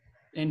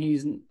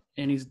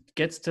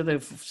gets to the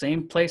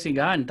same place he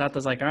got, and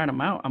Tata's like, all right,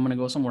 I'm out. I'm gonna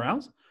go somewhere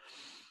else.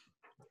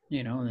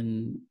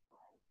 And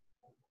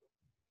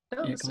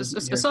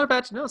it's not a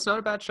bad. No, it's not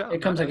a bad shot.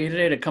 It comes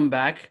Aguirre to come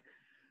back.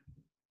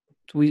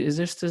 Is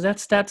that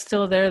stat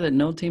still there that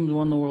no teams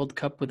won the World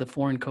Cup with a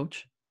foreign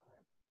coach?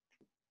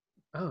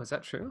 Oh, is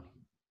that true?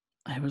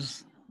 I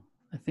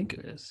think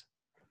it is.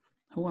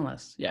 Who won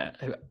last? Yeah,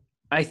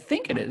 I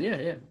think it is.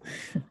 Yeah.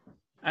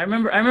 I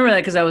remember that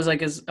because I was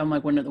I'm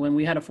like when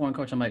we had a foreign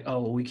coach, I'm like, oh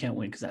well, we can't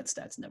win because that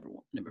stat's never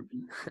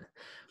been.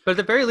 But at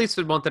the very least,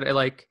 with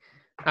Monterrey,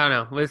 I don't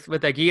know,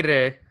 with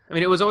Aguirre, I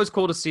mean, it was always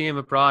cool to see him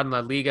abroad in La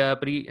Liga,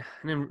 but in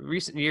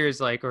recent years,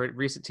 or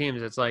recent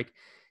teams, it's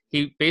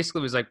he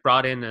basically was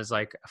brought in as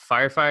a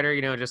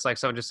firefighter, just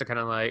someone just to kind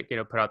of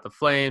put out the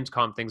flames,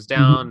 calm things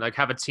down,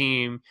 have a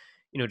team,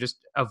 just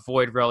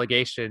avoid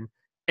relegation.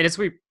 And it's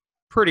going to be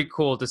pretty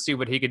cool to see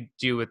what he could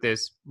do with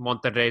this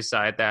Monterrey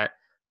side that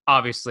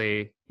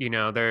obviously,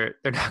 they're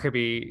not going to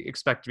be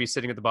expected to be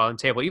sitting at the bottom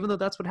table, even though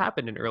that's what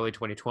happened in early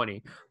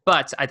 2020.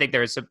 But I think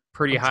there's some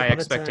pretty high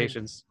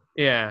expectations.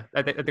 Yeah,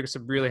 I think there's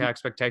some really high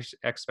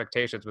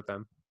expectations with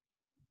them.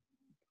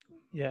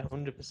 Yeah,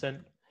 100%.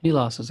 He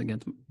lost us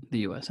against the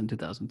U.S. in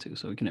 2002,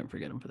 so we can never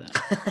forget him for that.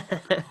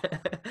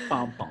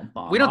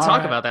 We don't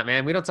talk about that,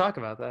 man. We don't talk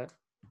about that.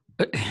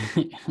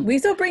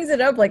 Wiso brings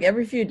it up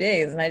every few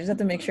days, and I just have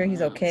to make sure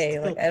he's okay.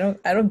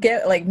 I don't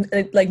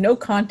get no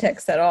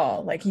context at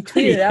all. He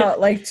tweeted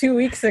out 2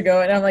 weeks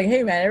ago, and I'm like,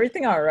 hey man,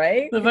 everything all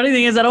right? The funny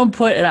thing is,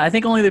 I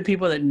think only the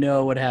people that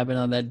know what happened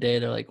on that day,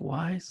 they're like,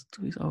 why is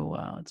Wiso? Oh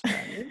wow, it's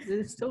bad.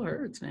 It still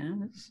hurts,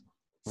 man.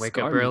 Wake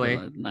up early.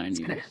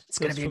 It's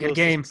gonna be a good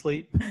game.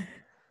 Sleep.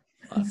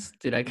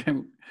 Dude, I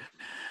can.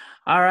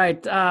 All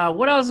right,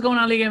 what else is going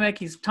on, Liga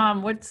MX?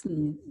 Tom, what's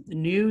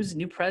news?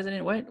 New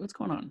president? What's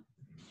going on?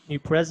 New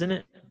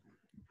president.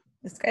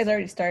 This guy's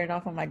already started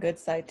off on my good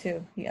side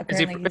too. He's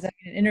having an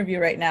interview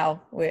right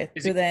now with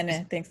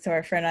Prudene, thanks to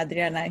our friend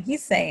Adriana. And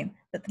he's saying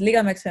that the Liga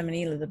MX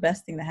Femenil is the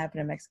best thing that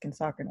happened to Mexican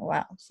soccer in a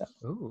while. So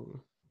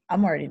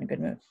I'm already in a good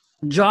mood.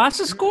 Joss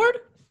has scored?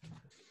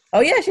 Oh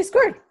yeah, she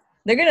scored.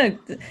 We're gonna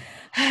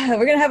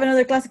have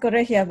another Clásico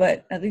Regia,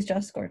 but at least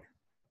Joss scored.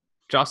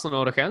 Jocelyn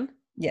Odekel?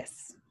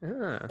 Yes.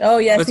 Oh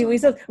yeah, see, we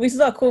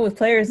still cool with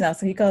players now,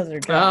 so he calls her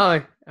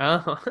Joss.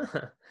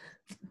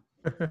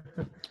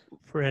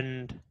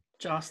 Friend.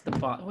 Joss the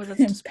Boss. Well,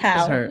 that's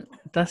pal.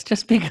 That's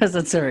just because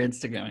it's her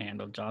Instagram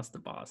handle, Joss the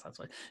Boss. That's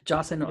why.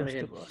 Joss and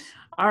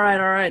All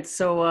right.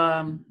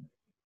 So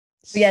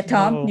yeah,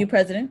 Tom, new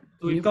president.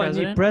 We've got a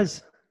new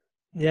pres.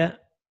 Yeah.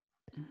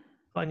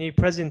 Got a new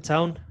pres in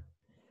town.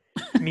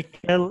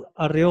 Mikel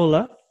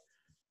Arriola,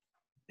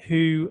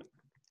 who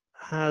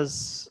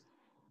has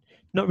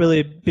not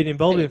really been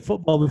involved in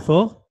football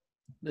before.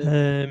 He's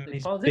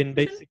been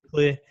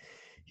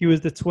he was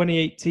the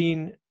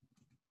 2018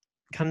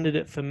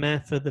 candidate for mayor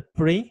for the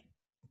PRI.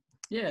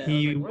 Yeah.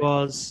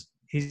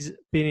 He's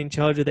been in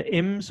charge of the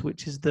IMSS,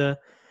 which is the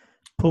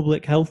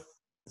public health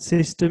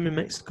system in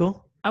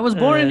Mexico. I was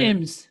born in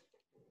IMSS.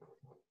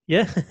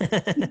 Yeah.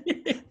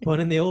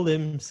 Born in the old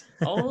IMSS.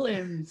 Old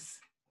IMSS.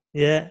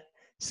 Yeah.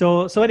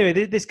 So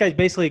anyway, this guy's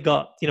basically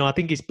got, I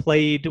think he's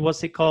played,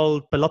 what's it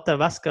called? Pelota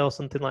Vasca or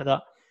something like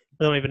that.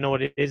 I don't even know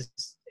what it is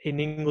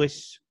in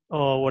English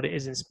or what it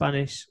is in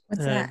Spanish.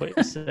 What's that? But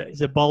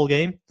it's a ball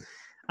game.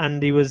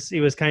 And he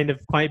was kind of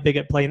quite big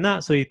at playing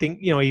that. So you think,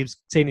 he was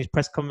saying in his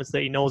press conference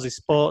that he knows his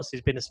sports.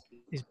 He's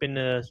been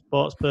a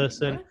sports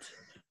person. What?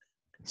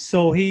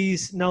 So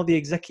he's now the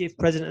executive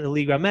president of the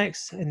Liga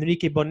MX.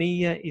 Enrique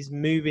Bonilla is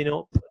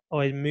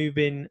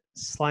moving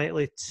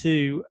slightly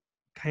to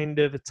kind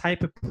of a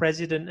type of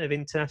president of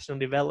international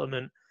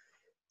development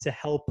to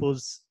help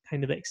us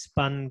kind of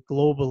expand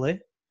globally.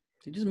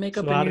 Did he just make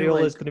up a new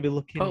going to be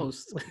looking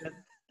post?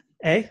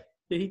 Eh?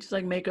 Did he just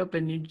make up a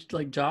new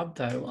job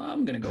title? Well,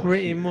 I'm gonna go.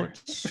 Pretty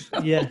much,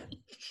 yeah.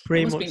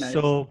 Pretty much. Nice.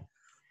 So,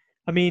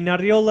 I mean,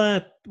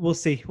 Arriola, we'll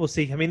see.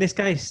 I mean, this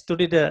guy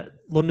studied at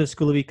London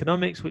School of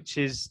Economics, which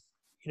is,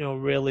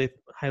 really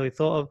highly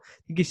thought of.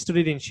 I think he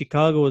studied in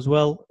Chicago as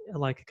well,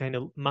 like a kind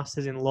of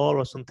master's in law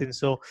or something.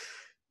 So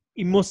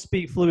he must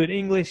speak fluent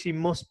English. He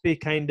must be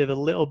kind of a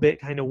little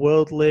bit kind of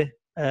worldly.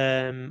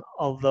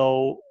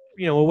 Although,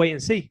 we'll wait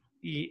and see.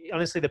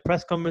 Honestly, the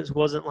press conference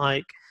wasn't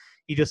like,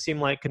 he just seemed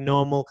like a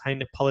normal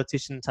kind of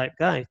politician type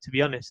guy, to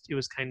be honest. He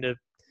was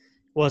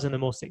wasn't the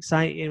most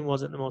exciting,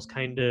 wasn't the most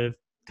kind of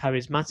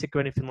charismatic or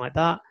anything like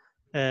that.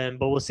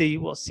 But we'll see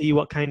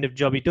what kind of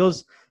job he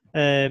does.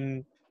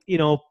 I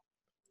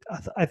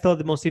thought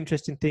the most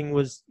interesting thing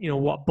was,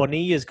 what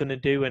Bonilla is going to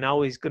do and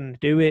how he's going to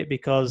do it,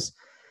 because,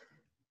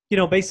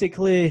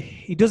 basically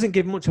he doesn't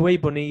give much away,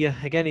 Bonilla.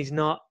 Again, he's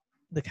not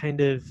the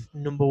kind of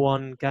number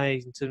one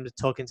guy in terms of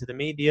talking to the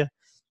media.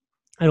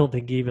 I don't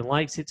think he even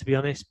likes it, to be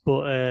honest.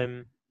 But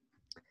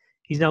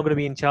he's now going to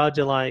be in charge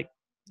of,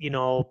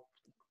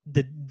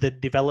 the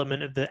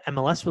development of the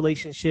MLS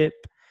relationship.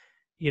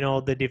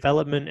 The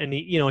development, and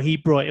he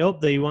brought it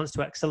up that he wants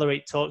to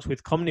accelerate talks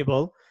with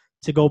CONMEBOL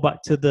to go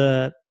back to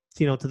the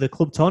to the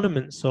club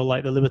tournament. So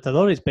like the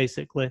Libertadores,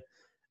 basically.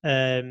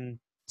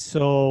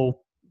 So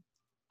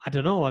I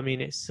don't know. I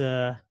mean, it's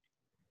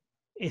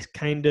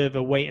kind of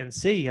a wait and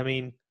see. I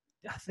mean,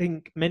 I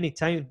think many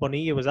times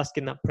Bonilla was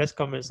asking that press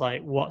conference,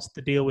 like, what's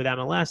the deal with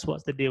MLS?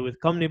 What's the deal with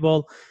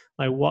CONMEBOL?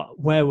 Like,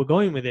 where we're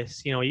going with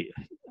this? I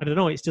don't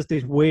know. It's just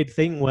this weird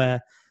thing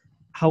where,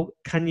 how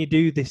can you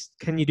do this?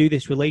 Can you do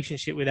this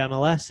relationship with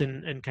MLS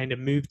and kind of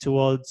move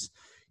towards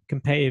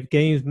competitive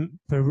games,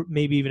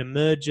 maybe even a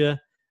merger,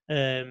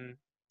 and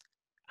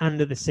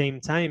at the same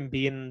time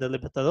be in the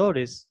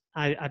Libertadores?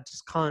 I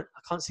just can't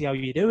see how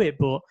you do it.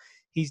 But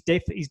he's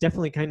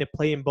definitely kind of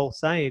playing both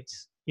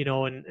sides,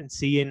 and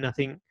seeing, I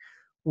think,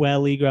 where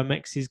Liga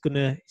MX is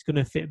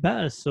gonna fit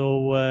better.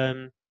 So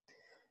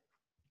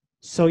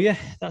yeah,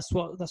 that's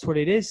what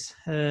it is.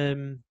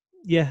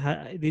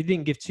 They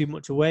didn't give too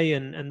much away,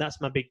 and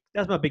that's my big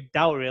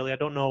doubt, really. I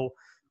don't know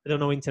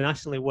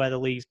internationally where the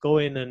league's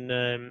going,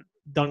 and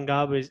Don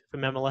Garber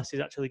from MLS is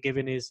actually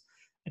giving his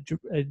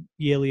a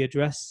yearly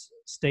address,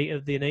 State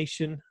of the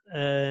Nation,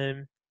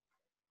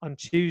 on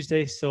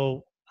Tuesday.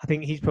 So I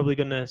think he's probably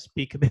going to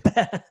speak a bit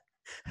better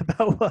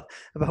about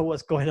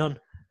what's going on,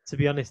 to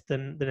be honest,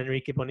 than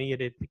Enrique Bonilla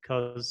did,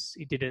 because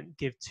he didn't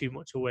give too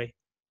much away,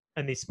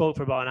 and he spoke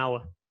for about an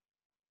hour.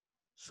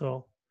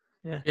 So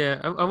yeah,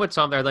 I'm with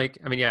Tom there. Like,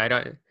 I mean,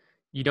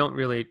 you don't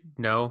really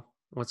know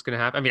what's going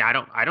to happen. I mean, I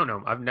don't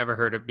know. I've never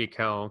heard of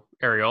Mikel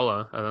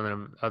Arriola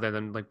other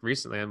than like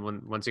recently, and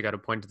once he got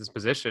appointed to this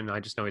position, I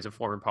just know he's a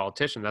former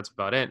politician. That's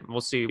about it. We'll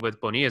see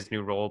with Bonilla's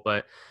new role,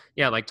 but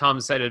yeah, like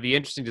Tom said, it'd be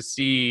interesting to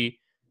see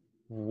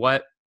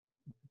what.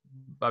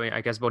 I mean,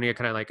 I guess Bonilla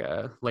kind of like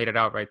laid it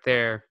out right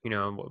there,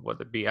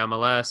 whether it be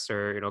MLS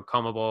or,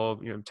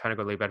 CONMEBOL, trying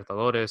to go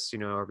Libertadores,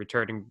 or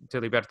returning to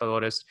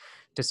Libertadores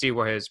to see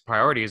where his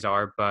priorities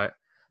are. But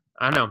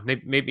I don't know,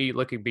 maybe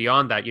looking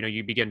beyond that,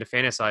 you begin to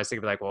fantasize,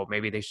 thinking like, well,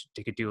 maybe they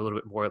could do a little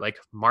bit more like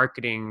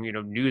marketing,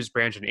 news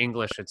branch in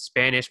English and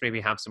Spanish,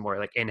 maybe have some more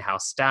like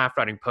in-house staff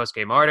writing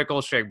post-game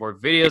articles, sharing more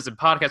videos and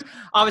podcasts.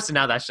 Obviously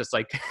now that's just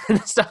like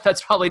stuff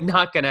that's probably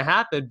not going to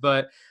happen,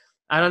 but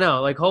I don't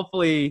know, like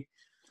hopefully,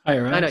 I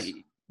know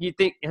you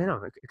think,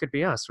 it could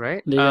be us,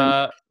 right?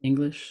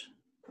 English.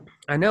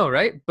 I know,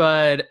 right?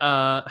 But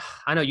I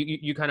know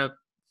you kind of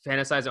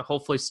fantasize that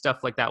hopefully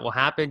stuff like that will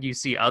happen. You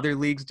see other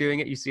leagues doing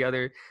it. You see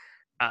other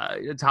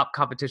top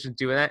competitions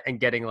doing that and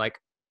getting like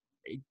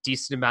a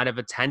decent amount of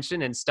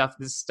attention and stuff.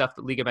 This is stuff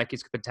that Liga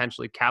MX could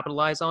potentially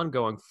capitalize on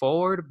going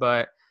forward.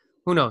 But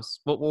who knows?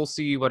 We'll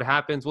see what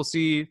happens. We'll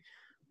see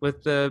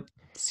with the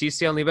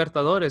CCL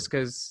Libertadores,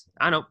 because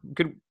I don't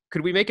know.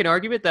 Could we make an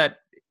argument that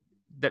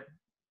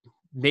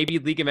maybe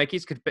Liga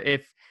MX could,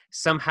 if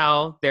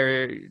somehow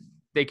they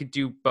could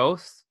do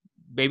both,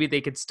 maybe they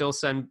could still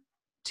send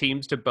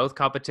teams to both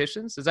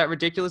competitions? Is that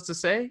ridiculous to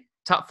say?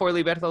 Top 4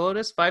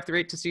 Libertadores, 5 through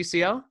 8 to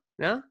CCL?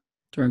 Yeah?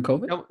 During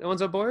COVID? No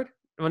one's on board?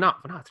 Well,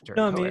 not during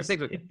COVID. I mean,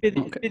 it'd be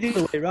the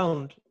other way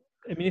around.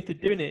 I mean, if they're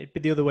doing it, it'd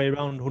be the other way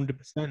around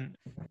 100%.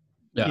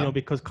 Yeah.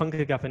 Because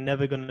CONCACAF they're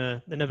never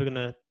gonna,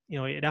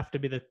 it'd have to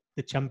be the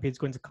champions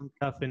going to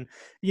CONCACAF. And,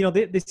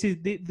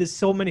 there's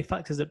so many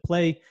factors at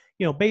play.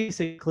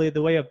 Basically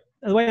the way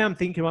I'm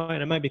thinking about it,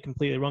 and I might be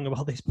completely wrong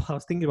about this, but I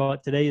was thinking about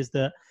it today, is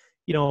that,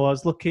 I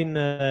was looking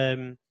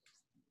the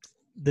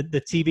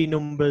TV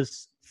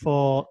numbers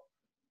for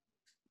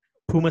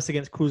Pumas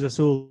against Cruz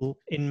Azul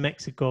in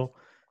Mexico.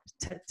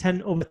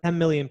 Over 10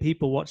 million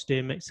people watched it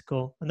in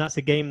Mexico, and that's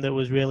a game that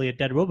was really a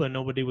dead rubber.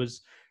 Nobody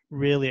was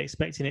really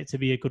expecting it to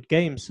be a good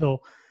game.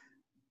 So,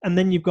 and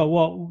then you've got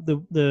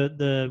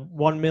the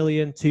 1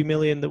 million, 2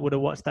 million that would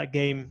have watched that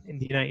game in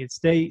the United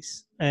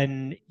States,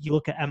 and you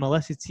look at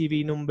MLS's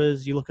TV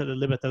numbers, you look at the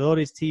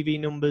Libertadores TV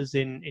numbers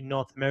in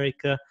North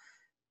America.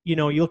 You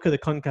look at the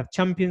CONCACAF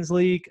Champions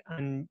League,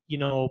 and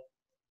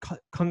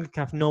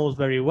CONCACAF knows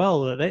very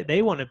well that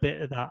they want a bit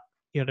of that.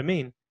 You know what I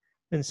mean?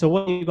 And so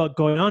what you've got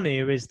going on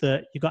here is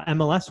that you've got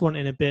MLS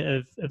wanting a bit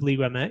of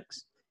Liga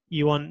MX.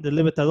 You want the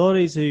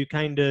Libertadores, who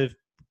kind of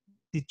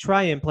they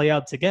try and play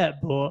hard to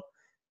get, but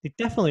they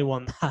definitely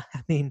want that.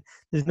 I mean,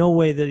 there's no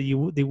way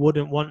that they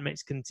wouldn't want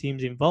Mexican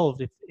teams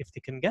involved if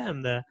they can get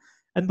them there.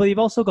 But you've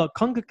also got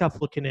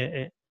CONCACAF looking at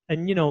it,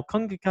 and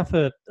CONCACAF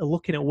are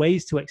looking at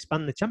ways to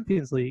expand the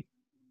Champions League.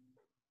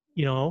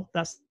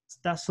 That's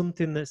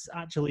something that's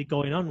actually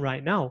going on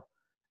right now.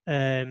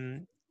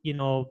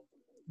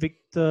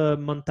 Victor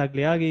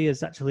Montagliari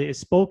has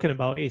spoken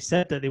about it. He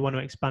said that they want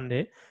to expand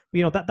it.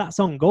 But, that's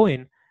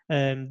ongoing.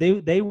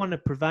 They want to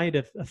provide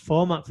a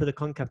format for the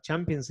CONCACAF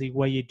Champions League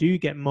where you do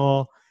get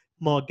more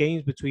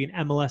games between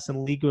MLS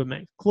and Liga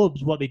MX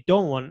clubs. What they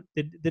don't want,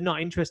 they're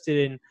not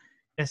interested in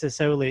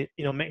necessarily,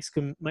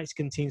 Mexican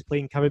teams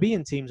playing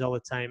Caribbean teams all the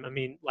time. I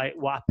mean, like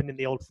what happened in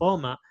the old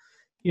format.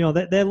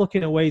 They're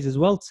looking at ways as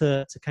well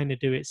to kind of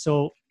do it.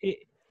 So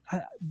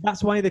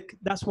that's why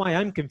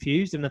I'm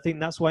confused, and I think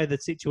that's why the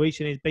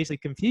situation is basically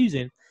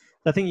confusing.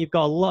 I think you've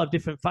got a lot of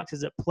different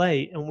factors at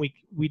play, and we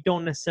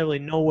don't necessarily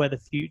know where the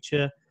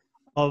future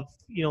of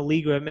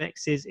Liga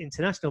MX is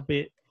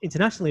internationally,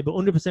 but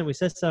 100% with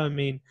Cesar. I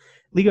mean,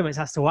 Liga MX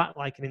has to act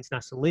like an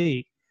international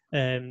league.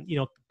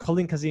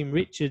 Colin Kazim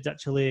Richards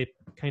actually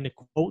kind of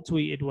quote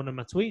tweeted one of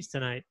my tweets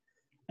tonight.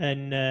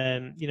 And,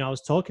 I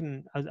was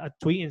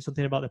tweeting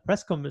something about the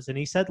press conference, and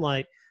he said,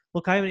 like,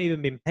 look, I haven't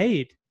even been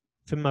paid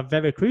for my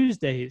Veracruz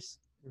days.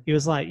 He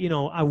was like,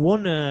 I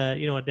won a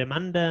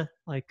demanda,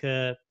 like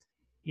what's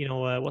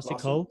lawsuit.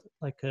 It called?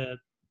 Like a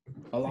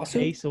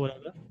lawsuit? Case or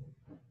whatever.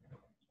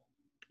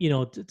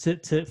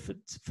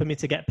 For me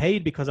to get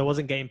paid, because I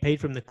wasn't getting paid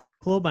from the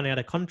club and I had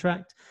a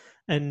contract.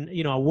 And,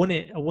 I won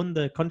it. I won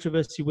the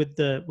controversy with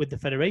the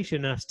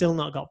federation, and I've still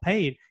not got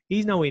paid.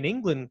 He's now in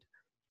England.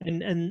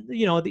 And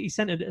he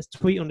sent a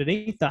tweet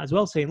underneath that as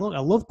well, saying, look, I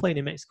love playing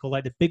in Mexico.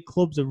 Like, the big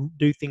clubs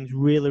do things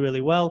really,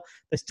 really well.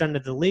 The standard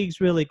of the league's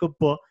really good.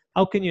 But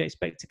how can you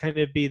expect to kind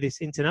of be this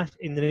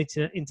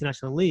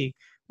international league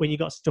when you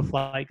got stuff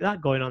like that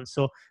going on?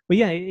 So, but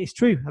yeah, it's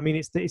true. I mean,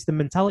 it's the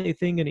mentality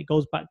thing, and it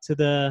goes back to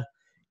the,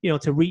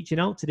 to reaching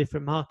out to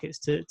different markets,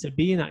 to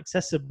being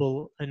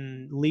accessible.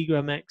 And Liga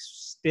MX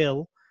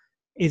still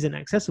isn't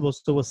accessible.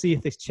 So we'll see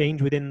if this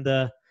change within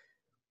the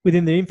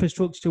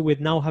infrastructure, with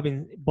now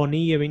having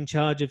Bonilla in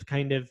charge of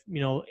kind of,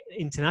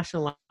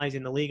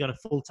 internationalizing the league on a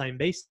full-time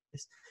basis,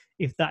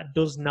 if that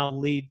does now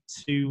lead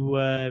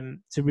to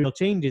real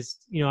changes.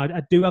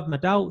 I do have my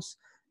doubts,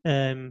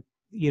 because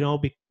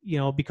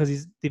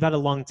they've had a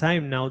long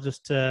time now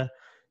just to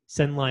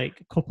send like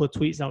a couple of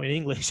tweets out in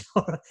English,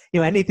 or,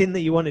 anything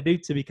that you want to do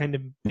to be kind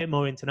of a bit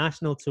more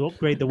international, to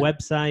upgrade the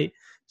website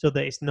so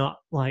that it's not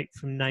like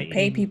from 1994.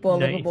 Pay people a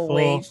livable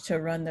wage to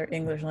run their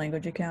English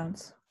language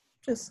accounts.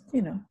 Just,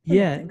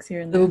 yeah, things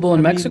here and there. Livable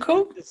in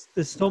Mexico?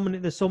 There's so many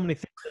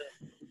things.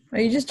 Are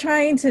you just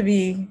trying to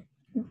be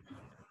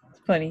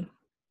funny?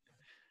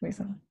 Funny.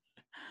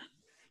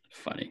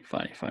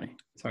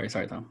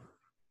 Sorry, Tom.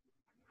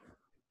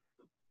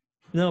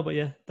 No, but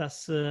yeah,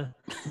 that's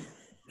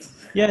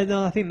Yeah,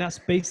 no, I think that's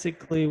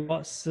basically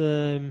what's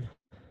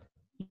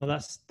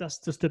that's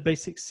just a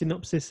basic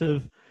synopsis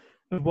of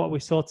what we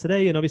saw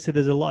today. And obviously,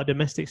 there's a lot of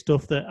domestic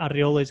stuff that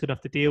Areola is going to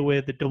have to deal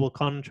with. The double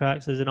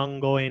contracts. There's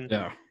ongoing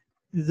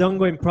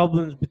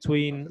problems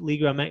between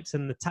Liga MX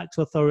and the tax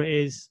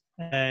authorities.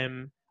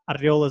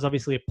 Areola is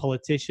obviously a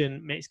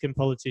politician. Mexican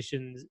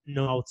politicians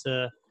know how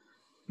to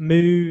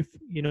move.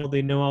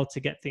 They know how to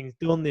get things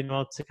done. They know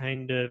how to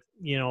kind of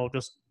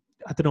just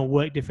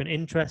work different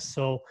interests.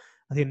 So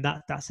I think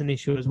that's an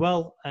issue as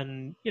well.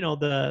 And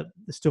the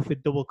stuff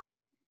with double.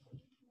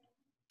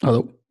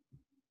 Hello.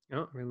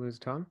 Oh, we lose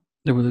Tom.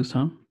 Did we lose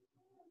Tom?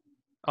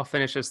 I'll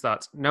finish his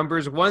thoughts.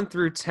 Numbers 1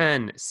 through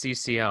 10,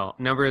 CCL.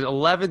 Numbers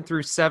 11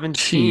 through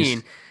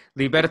 17,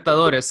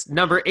 Libertadores.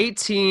 Number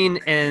 18,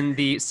 and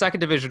the second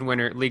division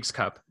winner, Leagues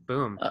Cup.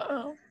 Boom.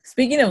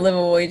 Speaking of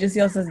livable wages,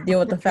 he also has to deal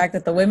with the fact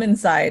that the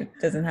women's side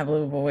doesn't have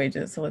livable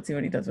wages. So let's see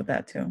what he does with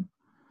that too.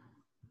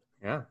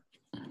 Yeah.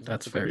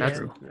 That's very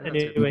true.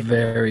 Anyway.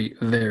 Very,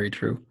 very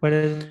true.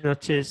 Buenas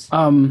noches.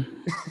 I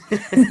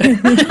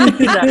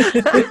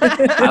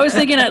was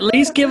thinking at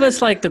least give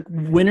us like the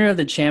winner of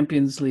the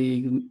Champions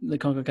League. The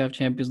CONCACAF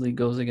Champions League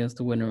goes against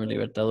the winner of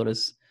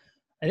Libertadores.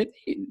 I think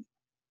you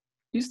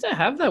used to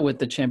have that with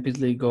the Champions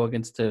League go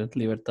against the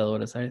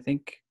Libertadores. I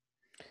think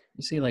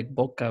you see like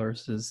Boca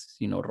versus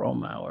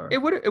Roma, or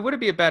it would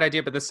be a bad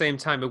idea, but at the same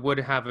time it would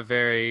have a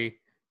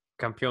very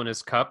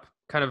Campeones Cup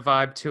kind of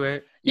vibe to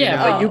it.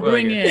 Yeah, but you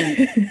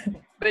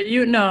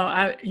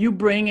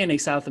bring in a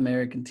South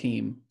American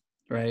team,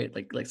 right?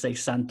 Like say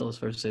Santos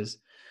versus,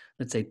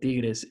 let's say,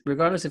 Tigres.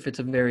 Regardless if it's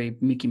a very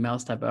Mickey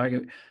Mouse type of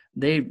argument,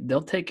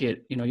 they'll take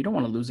it. You don't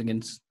want to lose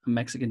against a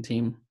Mexican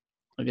team.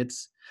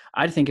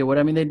 I think it would.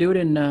 I mean, they do it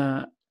in.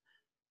 I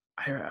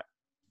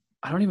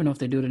don't even know if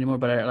they do it anymore.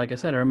 But like I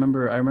said, I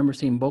remember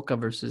seeing Boca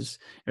versus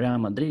Real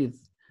Madrid.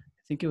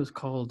 I think it was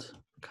called.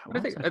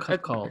 What was that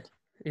cup called?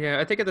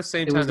 Yeah, I think at the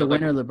same time... It was the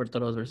winner of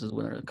Libertadores versus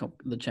winner of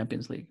the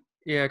Champions League.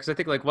 Yeah, because I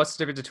think, what's the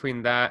difference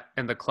between that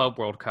and the Club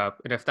World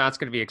Cup? And if that's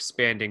going to be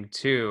expanding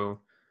too,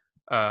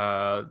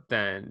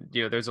 then,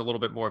 there's a little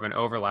bit more of an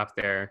overlap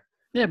there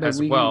But at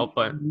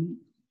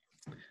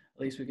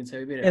least we can say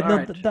we beat it.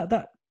 Yeah,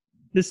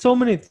 there's so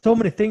many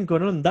things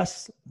going on.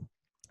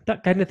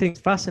 That kind of thing's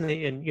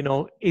fascinating,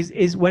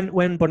 is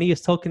when Bonilla's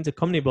talking to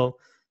Conmebol,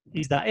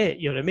 is that it?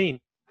 You know what I mean?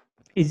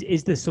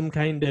 Is there some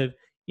kind of...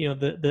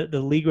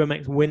 the Liga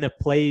MX winner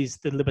plays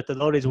the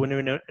Libertadores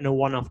winner in a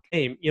one-off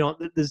game.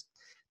 There's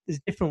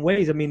different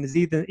ways. I mean, there's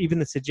even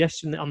the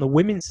suggestion that on the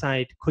women's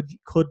side,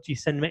 could you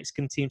send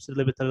Mexican teams to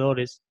the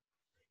Libertadores?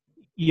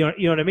 You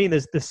know what I mean?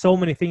 There's so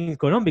many things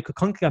going on because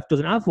CONCACAF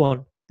doesn't have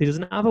one. It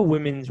doesn't have a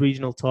women's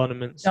regional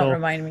tournament. Don't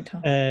remind me,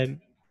 Tom.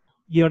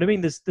 You know what I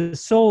mean? It's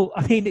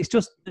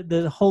just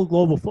the whole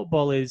global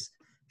football is,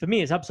 for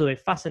me, it's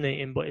absolutely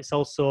fascinating, but it's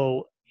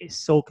so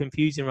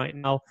confusing right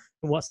now.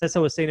 And what Cesar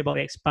was saying about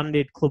the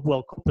expanded Club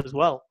World Cup as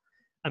well.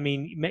 I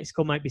mean,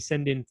 Mexico might be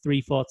sending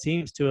 3-4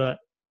 teams to a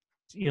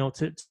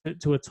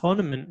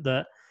tournament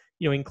that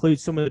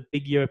includes some of the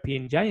big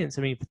European giants.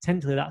 I mean,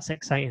 potentially that's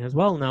exciting as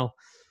well. Now,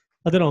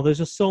 I don't know. There's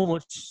just so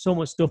much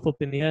stuff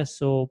up in the air.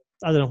 So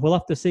I don't know. We'll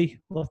have to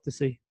see.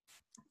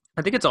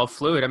 I think it's all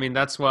fluid. I mean,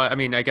 that's why. I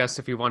mean, I guess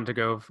if you wanted to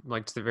go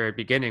to the very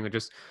beginning, with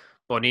just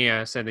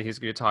Bonilla saying that he's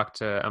going to talk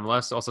to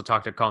MLS, also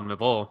talk to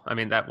CONMEBOL. I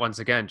mean, that once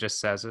again just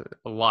says a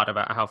lot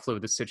about how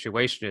fluid the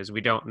situation is.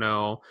 We don't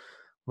know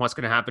what's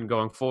going to happen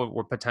going forward.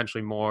 We're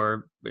potentially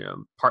more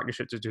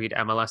partnerships between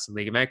MLS and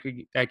Liga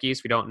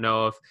MX. We don't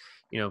know if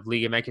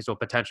Liga MX will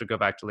potentially go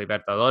back to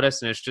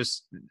Libertadores, and it's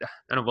just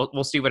I don't know.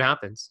 We'll see what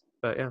happens.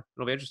 But yeah,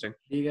 it'll be interesting.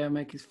 Liga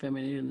MX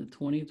femenil in the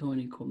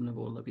 2020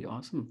 CONMEBOL. That'd be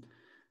awesome.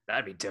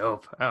 That'd be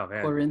dope. Oh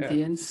man,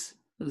 Corinthians,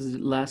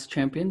 last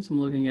champions. I'm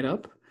looking it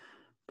up.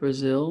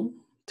 Brazil,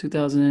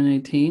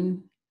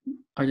 2018.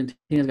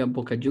 Argentina's got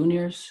Boca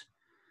Juniors.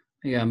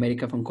 We got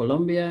America from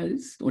Colombia.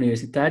 It's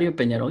Universitario,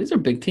 Peñarol. These are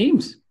big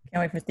teams.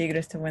 Can't wait for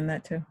Tigres to win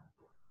that too.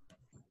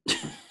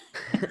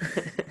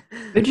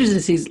 Interesting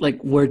to see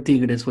where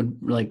Tigres would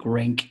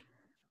rank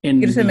in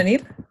Tigres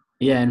femenil.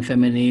 Yeah, in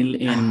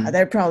femenil.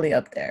 They're probably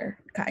up there,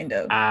 kind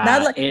of.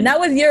 Not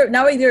with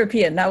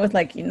European. Not with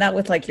your.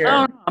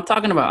 No, I'm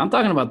talking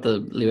about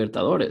the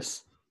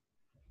Libertadores.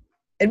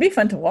 It'd be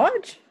fun to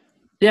watch.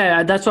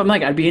 Yeah, that's what I'm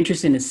like. I'd be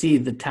interested to see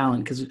the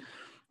talent because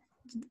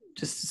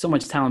just so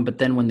much talent. But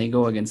then when they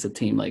go against a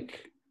team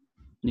like,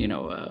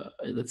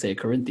 let's say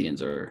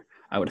Corinthians, or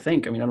I would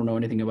think. I mean, I don't know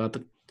anything about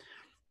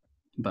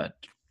but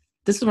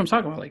this is what I'm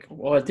talking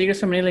about.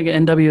 Tigres Femenil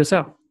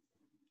NWSL.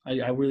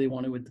 I really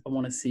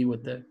want to see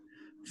what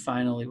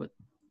finally what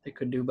they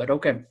could do. But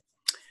okay.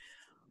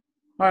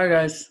 All right,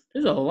 guys.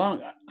 This is a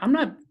long.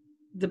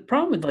 The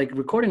problem with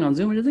recording on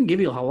Zoom, it doesn't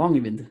give you how long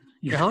you've been.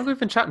 How long have we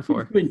been chatting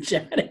for? We've been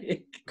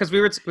chatting. Because we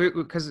were talking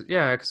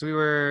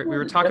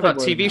about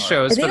TV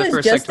shows. I think it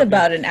was just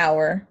about an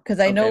hour.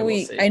 Because I know it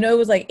was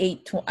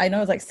 8:20. I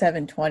know it was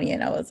 7:20,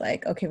 and I was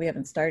like, okay, we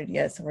haven't started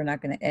yet, so we're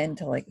not going to end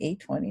till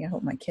 8:20. I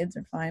hope my kids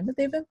are fine, but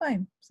they've been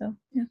fine. So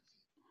yeah.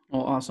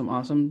 Oh, awesome.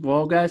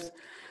 Well, guys,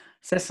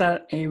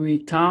 Cesar, Amy,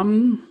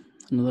 Tom,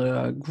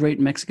 Another great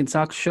Mexican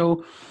soccer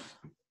show.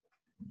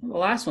 The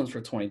last one's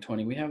for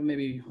 2020. We have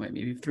maybe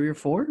 3 or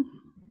 4.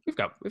 We've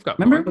got.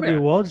 Remember the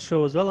awards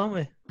show as well, aren't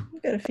we?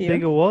 We've got a few.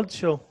 Big awards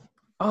show.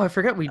 Oh, I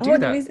forgot we do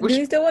that. Do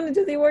we still want to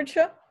do the award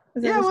show?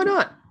 Yeah, why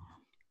not?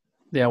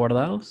 The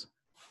Aguardados?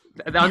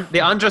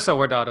 The Andres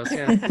Awardados,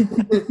 yeah.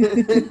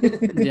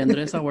 The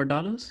Andres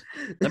Aguardados?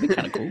 That'd be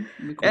kind of cool.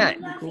 Yeah.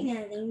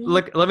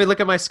 Look, let me look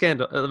at my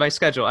schedule.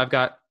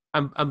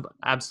 I'm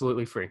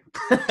absolutely free.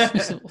 All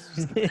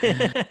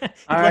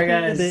right,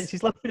 guys.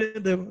 She's laughing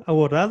at the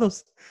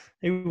awardados.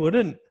 Who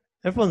wouldn't?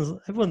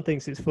 Everyone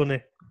thinks it's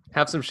funny.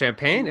 Have some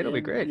champagne. It'll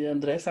be great. The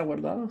Andres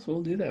Aguardados.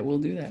 We'll do that.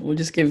 We'll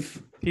just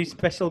give a few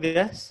special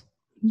guests.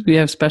 We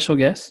have special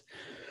guests.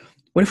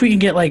 What if we can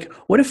get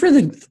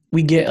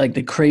we get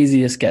the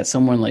craziest guest?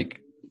 Someone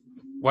like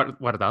what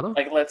about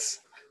like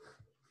let's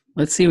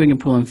see if we can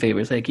pull in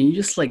favors. Like, can you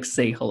just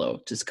say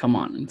hello? Just come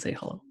on and say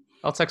hello.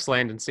 I'll text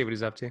Landon and see what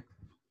he's up to.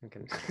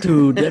 Okay.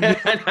 Dude,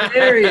 that'd be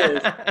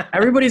hilarious.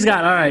 Everybody's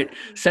got all right.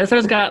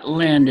 Cesar's got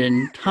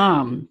Landon,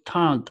 Tom.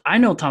 I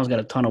know Tom's got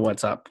a ton of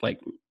WhatsApp like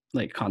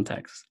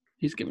contacts.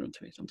 He's giving them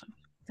to me sometimes.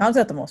 Tom's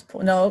got the most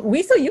pull. No,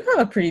 you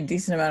have a pretty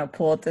decent amount of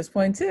pull at this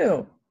point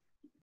too.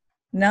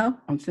 No,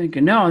 I'm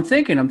thinking. I'm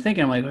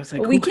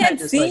like, we can't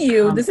see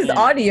you. This is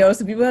audio,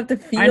 so people have to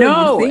feel. I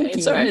know. You thinking.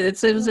 It's all right.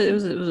 It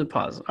was a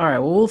pause. All right.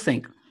 Well, we'll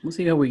think. We'll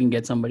see how we can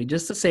get somebody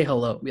just to say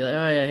hello. Be like,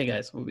 oh yeah, hey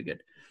guys, we'll be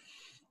good.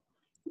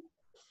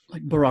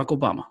 Like Barack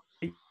Obama.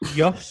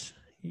 Josh,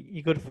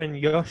 you good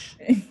friend Josh.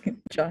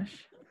 Josh.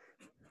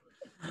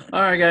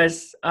 All right,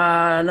 guys.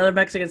 Another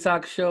Mexican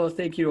soccer show.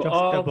 Thank you to Josh,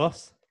 all.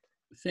 Boss.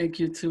 Thank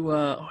you to.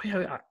 I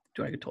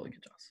could totally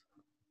get Josh.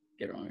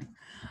 Get it wrong.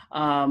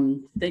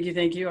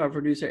 Thank you, our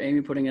producer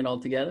Amy, putting it all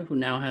together, who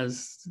now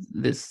has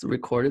this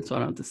recorded, so I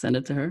don't have to send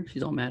it to her.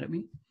 She's all mad at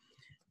me.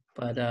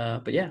 But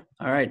yeah.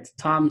 All right,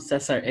 Tom,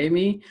 Cesar,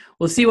 Amy.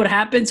 We'll see what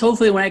happens.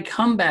 Hopefully, when I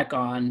come back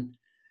on,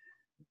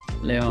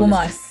 Leon.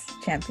 Pumas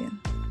champion.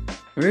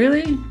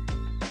 Really?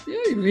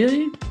 Yeah,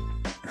 really?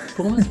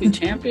 Pumas be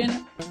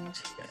champion?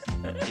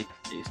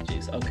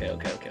 Jeez. Okay. All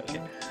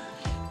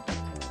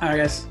right,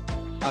 guys.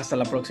 Hasta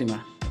la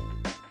próxima.